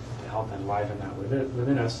Kundalini, to help enliven that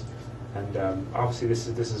within us. And obviously this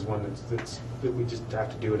is one that we just have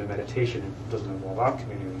to do in a meditation. It doesn't involve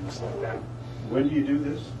alchemy or anything else like that. When do you do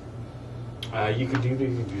this? You can do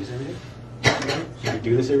this every day. You can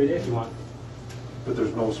do this every day if you want. But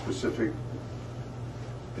there's no specific,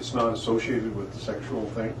 it's not associated with the sexual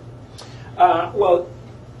thing? Well,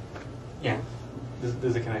 yeah,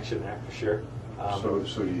 there's a connection there for sure. So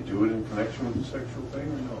do you do it in connection with the sexual thing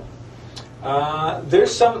or no?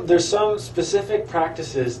 There's some specific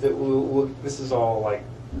practices that this is all like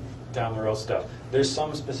down the road stuff. There's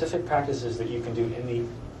some specific practices that you can do in the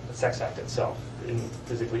sex act itself,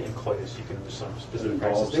 physically in coitus. You can do some specific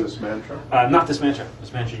Involves practices. this mantra? Not this mantra.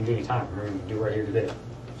 This mantra you can do anytime. We're going to do right here today.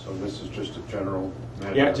 So this is just a general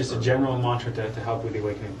mantra? Yeah, just a general mantra to help with the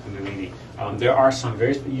awakening of Kundalini. There are some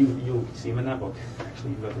very, you'll see them in that book.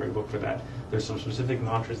 Actually, you've got a great book for that. There's some specific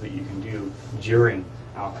mantras that you can do during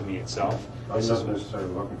alchemy itself. I'm not necessarily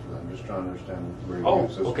looking for that. I'm just trying to understand where you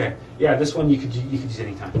use this. Okay. Yeah, this one you could use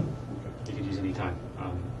anytime. You could use anytime.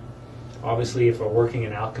 Obviously, if we're working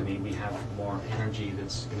in alchemy, we have more energy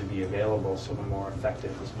that's going to be available, so the more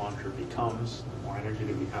effective this mantra becomes, the more energy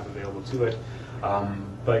that we have available to it.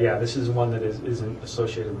 But yeah, this is one that isn't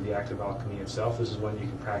associated with the act of alchemy itself. This is one you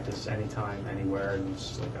can practice anytime, anywhere, and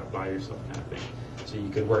just like out by yourself kind of thing. So you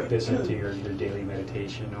could work this into your daily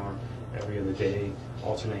meditation, or every other day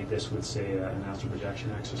alternate this with, say, an astral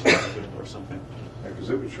projection exercise or something. Because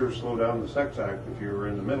it would sure slow down the sex act if you were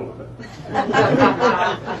in the middle of it.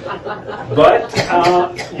 But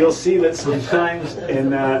you'll see that sometimes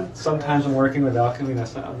when working with alchemy,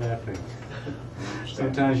 that's not a bad thing.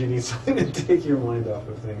 Sometimes you need something to take your mind off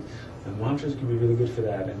of things. And mantras can be really good for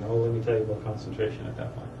that. And let me tell you about concentration at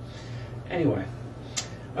that point. Anyway,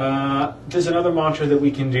 there's another mantra that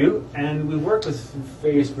we can do, and we worked with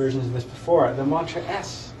various versions of this before. The mantra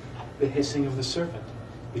S, the hissing of the serpent,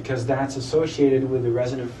 because that's associated with the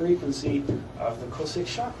resonant frequency of the Kosik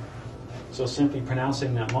chakra. So simply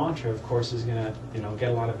pronouncing that mantra, of course, is going to get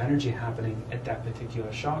a lot of energy happening at that particular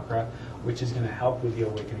chakra, which is going to help with the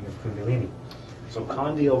awakening of Kundalini. So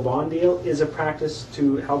Kondil Bondil is a practice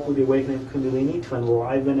to help with the awakening of Kundalini, to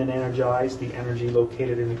enliven and energize the energy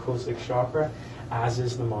located in the cosmic chakra, as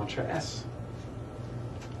is the mantra S.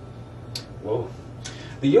 Whoa.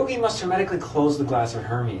 The yogi must hermetically close the glass of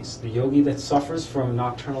Hermes. The yogi that suffers from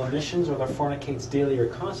nocturnal emissions or that fornicates daily or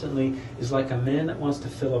constantly is like a man that wants to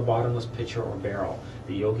fill a bottomless pitcher or barrel.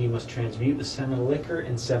 The yogi must transmute the seminal liquor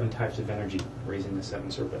in 7 types of energy, raising the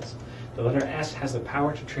 7 serpents. The letter S has the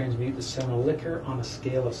power to transmute the seminal liquor on a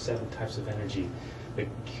scale of 7 types of energy. The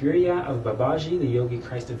Kriya of Babaji, the Yogi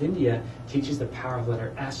Christ of India, teaches the power of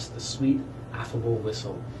letter S, the sweet, affable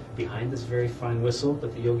whistle. Behind this very fine whistle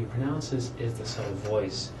that the yogi pronounces is the subtle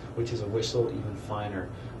voice, which is a whistle even finer.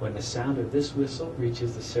 When the sound of this whistle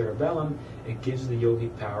reaches the cerebellum, it gives the yogi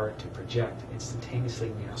power to project instantaneously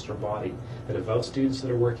in the astral body. The devout students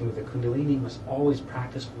that are working with the Kundalini must always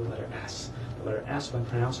practice with the letter S. The letter S, when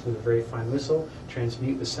pronounced with a very fine whistle,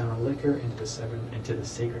 transmute the seminal liquor into the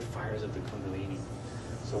sacred fires of the Kundalini.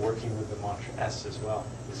 So working with the mantra S as well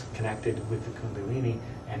is connected with the Kundalini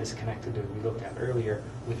and is connected, as we looked at earlier,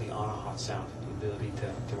 with the Anahat sound, the ability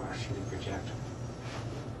to actually project.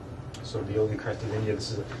 So the Yogi Christ of India,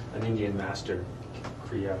 this is an Indian master,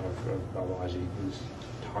 Kriya of Babaji, who's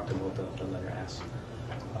talked about the letter S.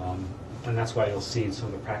 And that's why you'll see in some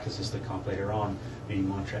of the practices that come up later on, the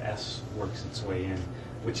mantra S works its way in,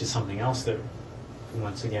 which is something else that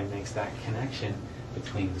once again makes that connection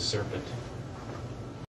between the serpent